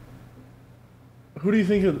 Who do you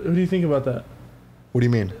think about that? What do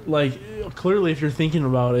you mean? Like, clearly, if you're thinking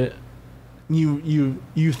about it, you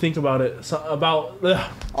think about it about.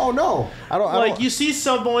 Oh no, I don't. You see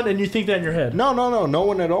someone and you think that in your head. No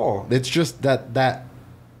one at all. It's just that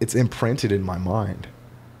it's imprinted in my mind.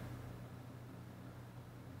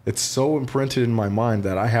 It's so imprinted in my mind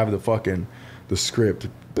that I have the script.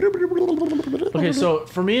 Okay, so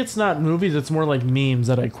for me, it's not movies. It's more like memes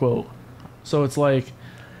that I quote. So it's like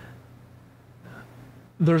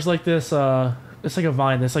there's like this. It's like a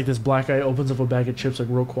vine. It's like this black guy opens up a bag of chips like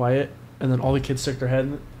real quiet, and then all the kids stick their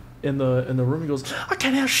head in the room. He goes, "I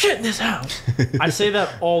can't have shit in this house." I say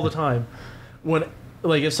that all the time. When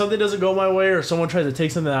like if something doesn't go my way or someone tries to take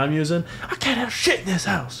something that I'm using, I can't have shit in this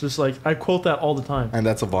house. Just like I quote that all the time. And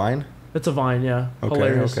that's a vine? It's a vine, yeah. Okay,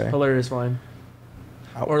 hilarious. okay. Hilarious vine.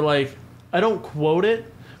 Or like I don't quote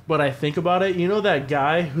it, but I think about it. You know that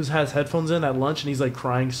guy who has headphones in at lunch and he's like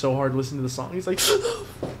crying so hard listening to the song. He's like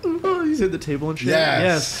he's hit the table and shit.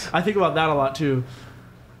 Yes. I think about that a lot too.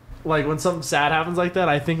 Like when something sad happens like that,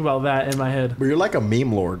 I think about that in my head. But you're like a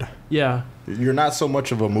meme lord. Yeah. You're not so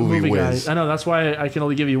much of a movie whiz. Guy. I know, that's why I can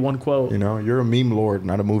only give you one quote. You know, you're a meme lord,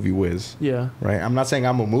 not a movie whiz. Yeah. Right? I'm not saying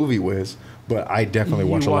I'm a movie whiz, but I definitely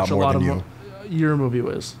watch a lot more than you. You're a movie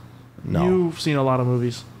whiz. No. You've seen a lot of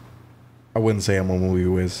movies. I wouldn't say I'm a movie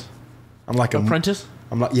whiz. I'm like Apprentice?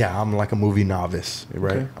 I'm like a movie novice,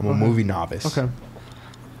 right? Okay. I'm a movie novice. Okay.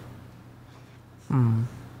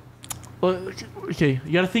 Well, okay,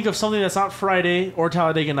 you got to think of something that's not Friday or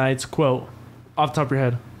Talladega Nights. Quote off the top of your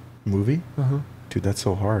head. Movie? Dude, that's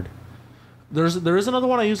so hard. There is another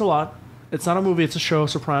one I use a lot. It's not a movie. It's a show.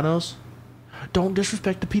 Sopranos. Don't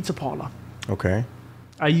disrespect the pizza parlor. Okay.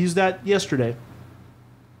 I used that yesterday.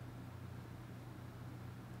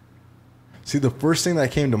 See, the first thing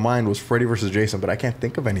that came to mind was Freddy vs. Jason, but I can't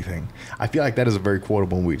think of anything. I feel like that is a very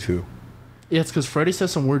quotable movie too. Yeah, it's because Freddy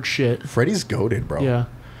says some weird shit. Freddy's goated, bro. Yeah.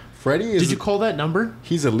 Freddy is... Did you call that number?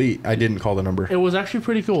 He's elite. I didn't call the number. It was actually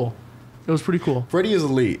pretty cool. It was pretty cool. Freddy is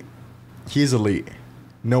elite. He's elite.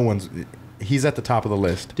 He's at the top of the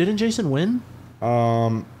list. Didn't Jason win?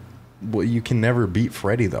 Well, you can never beat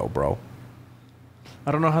Freddy though, bro.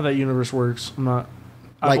 I don't know how that universe works.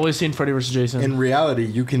 I've Like, only seen Freddy vs. Jason. In reality,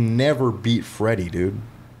 you can never beat Freddy, dude.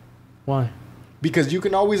 Why? Because you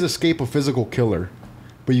can always escape a physical killer,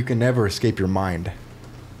 but you can never escape your mind.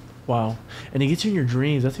 Wow. And he gets you in your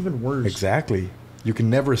dreams. That's even worse. Exactly. You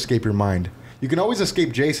can never escape your mind. You can always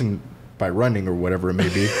escape Jason by running or whatever it may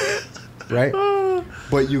be. Right?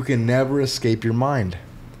 But you can never escape your mind.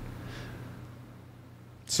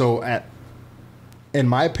 So in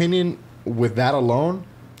my opinion, with that alone,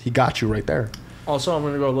 he got you right there. Also, I'm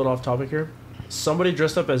gonna go a little off topic here. Somebody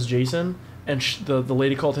dressed up as Jason, and the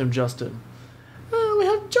lady called him Justin. Oh, we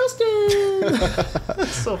have Justin.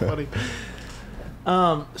 That's so funny.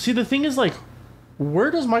 See, the thing is, like, where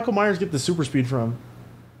does Michael Myers get the super speed from?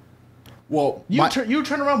 Well, You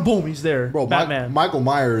turn around, boom, he's there. bro, Batman. Michael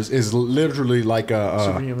Myers is literally like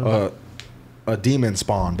Superhuman. a demon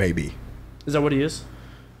spawn baby. Is that what he is?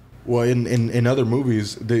 Well, in other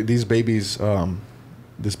movies, these babies,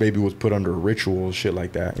 this baby was put under rituals, shit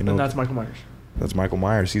like that. You know, And that's Michael Myers. that's Michael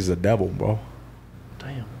Myers. He's the devil, bro.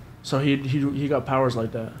 Damn. So he got powers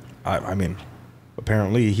like that. I mean,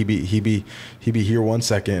 apparently he be here one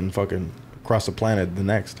second and fucking across the planet the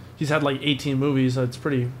next. He's had like 18 movies. That's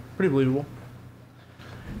pretty believable.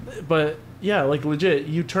 But yeah, like legit,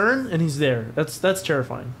 you turn and he's there. That's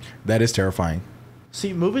terrifying. That is terrifying.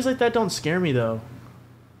 See, movies like that don't scare me though.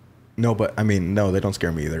 No, but I mean, no, they don't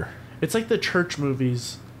scare me either. It's like the church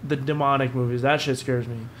movies, the demonic movies. That shit scares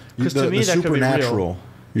me. Because to me, the that could be real. supernatural.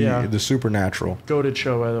 Yeah. The supernatural. Goated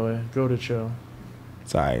show, by the way. Goated show.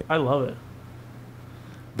 It's alright. I love it.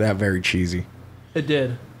 That very cheesy. It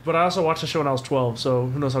did. But I also watched the show when I was 12, so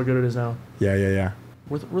who knows how good it is now. Yeah.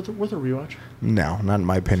 Worth a rewatch. No, not in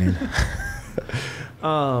my opinion.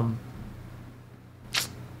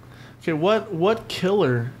 Okay, what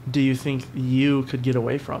killer do you think you could get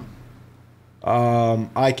away from?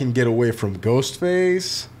 I can get away from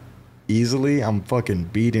Ghostface easily. I'm fucking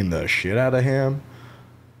beating the shit out of him.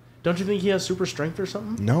 Don't you think he has super strength or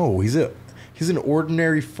something? No, he's an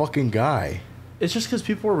ordinary fucking guy. It's just because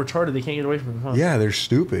people are retarded, they can't get away from him, huh? Yeah, they're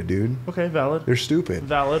stupid, dude. Okay, valid. They're stupid.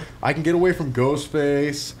 Valid. I can get away from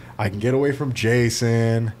Ghostface. I can get away from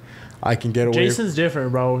Jason. I can get away. Jason's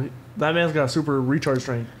different, bro. That man's got super retard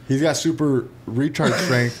strength. He's got super retard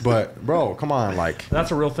strength, but bro, come on, like That's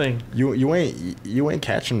a real thing. you ain't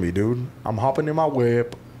catching me, dude. I'm hopping in my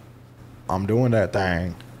whip. I'm doing that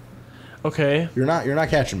thing. Okay. You're not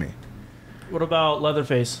catching me. What about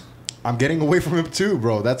Leatherface? I'm getting away from him too,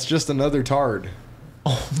 bro. That's just another tard.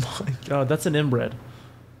 Oh my god, that's an inbred.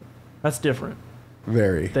 That's different.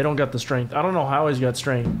 Very. They don't got the strength. I don't know how he's got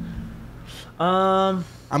strength. I'm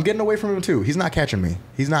getting away from him too. He's not catching me.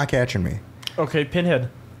 He's not catching me. Okay, Pinhead.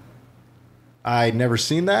 I never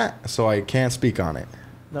seen that, so I can't speak on it.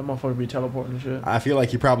 That motherfucker be teleporting and shit. I feel like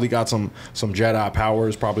he probably got some Jedi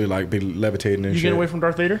powers, probably like be levitating and You shit. get away from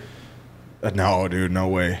Darth Vader? No, dude, no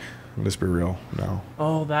way. Let's be real. No.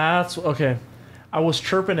 Oh, that's okay. I was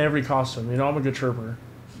chirping every costume. You know, I'm a good chirper.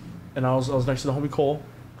 And I was next to the homie Cole.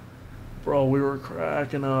 Bro, we were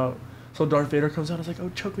cracking up. So Darth Vader comes out. I was like, "Oh,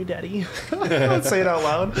 choke me, daddy." I would say it out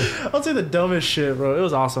loud. I would say the dumbest shit, bro. It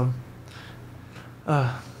was awesome.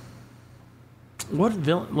 What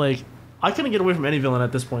villain? Like, I couldn't get away from any villain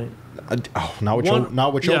at this point. Not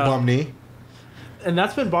with your bum knee. And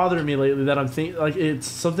that's been bothering me lately. That I'm thinking, like, it's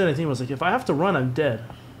something I think was like, if I have to run, I'm dead.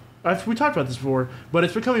 We talked about this before, but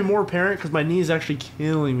it's becoming more apparent because my knee is actually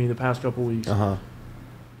killing me the past couple weeks.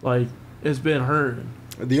 Like, it's been hurting.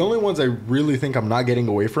 The only ones I really think I'm not getting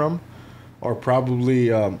away from are probably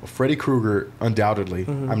Freddy Krueger, undoubtedly.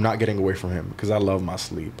 Mm-hmm. I'm not getting away from him because I love my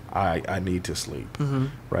sleep. I need to sleep, Mm-hmm.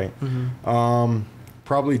 right? Mm-hmm.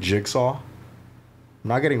 Probably Jigsaw. I'm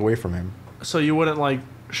not getting away from him. So you wouldn't, like,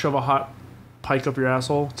 shove a hot pike up your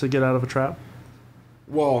asshole to get out of a trap?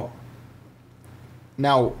 Well,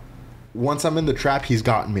 now, once I'm in the trap, he's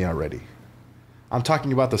gotten me already. I'm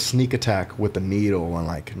talking about the sneak attack with the needle and,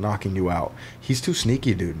 like, knocking you out. He's too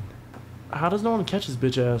sneaky, dude. How does no one catch his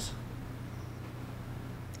bitch ass?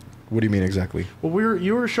 What do you mean exactly? Well,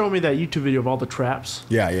 you were showing me that YouTube video of all the traps,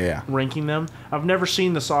 Yeah. ranking them. I've never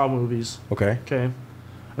seen the Saw movies. Okay. Okay.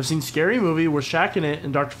 I've seen Scary Movie with Shaq in it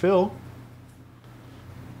and Dr. Phil.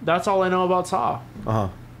 That's all I know about Saw. Uh-huh.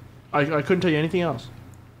 I couldn't tell you anything else.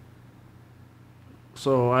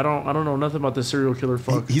 So I don't know nothing about this serial killer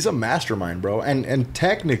fuck. He's a mastermind, bro. And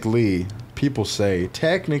technically, people say,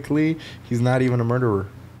 technically, he's not even a murderer.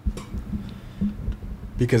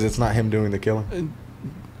 Because it's not him doing the killing.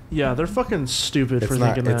 Yeah, they're fucking stupid for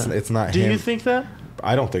not, thinking that. It's not Do him. you think that?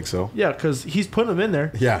 I don't think so. Yeah, because he's putting them in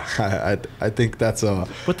there. Yeah, I think that's a...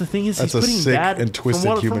 But the thing is, he's That's a putting sick bad... and twisted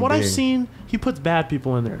from human what I've being. seen, he puts bad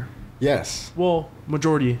people in there. Yes. Well,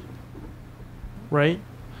 majority. Right?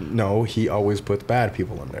 No, he always puts bad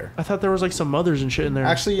people in there. I thought there was like some mothers and shit in there.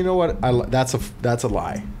 Actually, you know what? That's a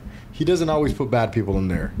lie. He doesn't always put bad people in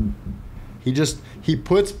there. He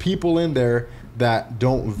puts people in there that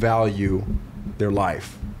don't value their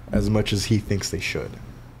life as much as he thinks they should.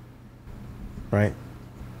 Right?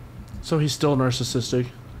 So he's still narcissistic.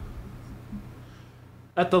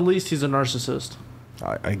 At the least, he's a narcissist.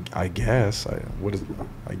 I guess. What is?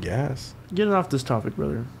 I guess. Getting off this topic,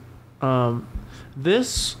 brother.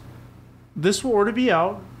 This will already be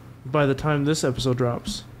out by the time this episode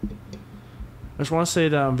drops. I just want to say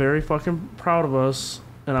that I'm very fucking proud of us,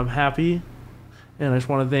 and I'm happy, and I just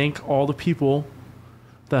want to thank all the people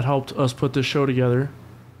that helped us put this show together,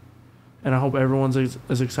 and I hope everyone's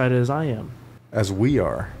as excited as I am. As we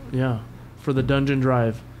are. Yeah, for the Dungeon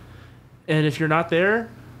Drive. And if you're not there,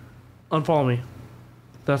 unfollow me.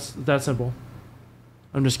 That's that simple.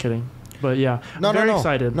 I'm just kidding. But yeah, I'm very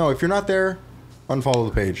excited. No, if you're not there, unfollow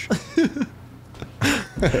the page.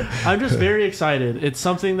 I'm just very excited. It's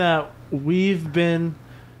something that we've been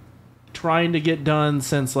trying to get done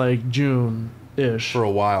since like June-ish. For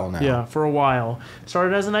a while now. Yeah, for a while.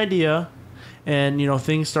 Started as an idea, and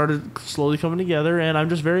things started slowly coming together, and I'm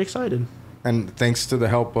just very excited. And thanks to the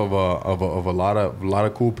help of a lot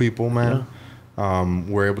of cool people, man,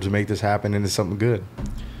 we're able to make this happen into something good.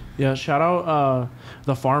 Yeah, shout out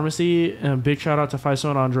the pharmacy, and big shout out to Faiso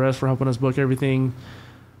and Andres for helping us book everything.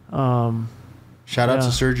 Shout out to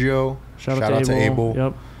Sergio. Shout out to Abel.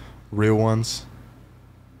 Yep. Real ones.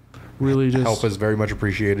 Really just help is very much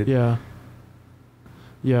appreciated. Yeah.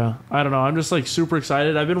 Yeah. I don't know. I'm just like super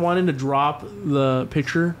excited. I've been wanting to drop the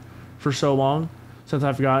picture for so long since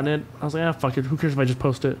I've gotten it. I was like, fuck it. Who cares if I just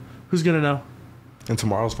post it? Who's gonna know? And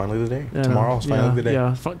tomorrow's finally the day. Yeah, tomorrow's finally the day.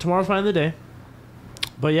 Yeah. Tomorrow's finally the day.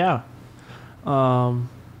 But yeah. I'm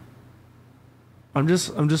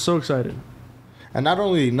just so excited. And not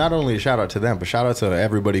only a shout out to them, but shout out to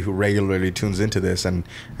everybody who regularly tunes into this and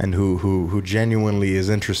who genuinely is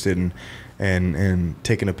interested in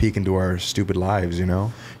taking a peek into our stupid lives,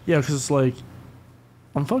 Yeah, because it's like,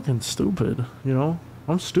 I'm fucking stupid,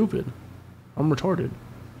 I'm stupid. I'm retarded.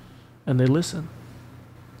 And they listen.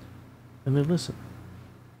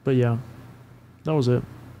 But yeah, that was it.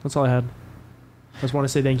 That's all I had. I just want to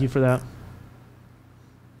say thank you for that.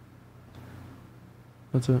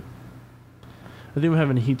 That's it. I think I'm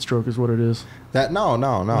having a heat stroke is what it is. No.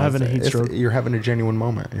 I'm having a heat stroke. You're having a genuine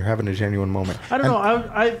moment. I don't know.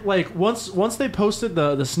 I like once they posted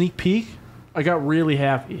the sneak peek, I got really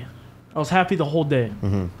happy. I was happy the whole day.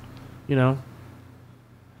 Mm-hmm.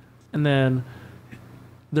 And then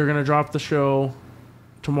they're gonna drop the show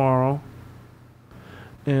tomorrow,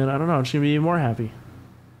 and I don't know. I'm just gonna be even more happy.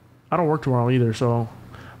 I don't work tomorrow either, so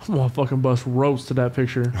I'm gonna fucking bust ropes to that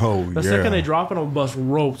picture. Oh, the second they drop it, I'll bust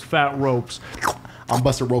ropes, fat ropes. I'm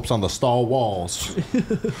busting ropes on the stall walls.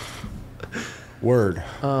 Word.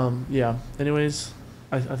 Yeah. Anyways,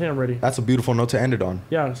 I think I'm ready. That's a beautiful note to end it on.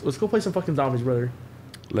 Yeah. Let's go play some fucking zombies, brother.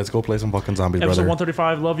 Let's go play some fucking zombies, Episode brother.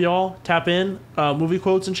 135. Love y'all. Tap in. Movie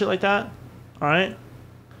quotes and shit like that. All right.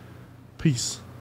 Peace.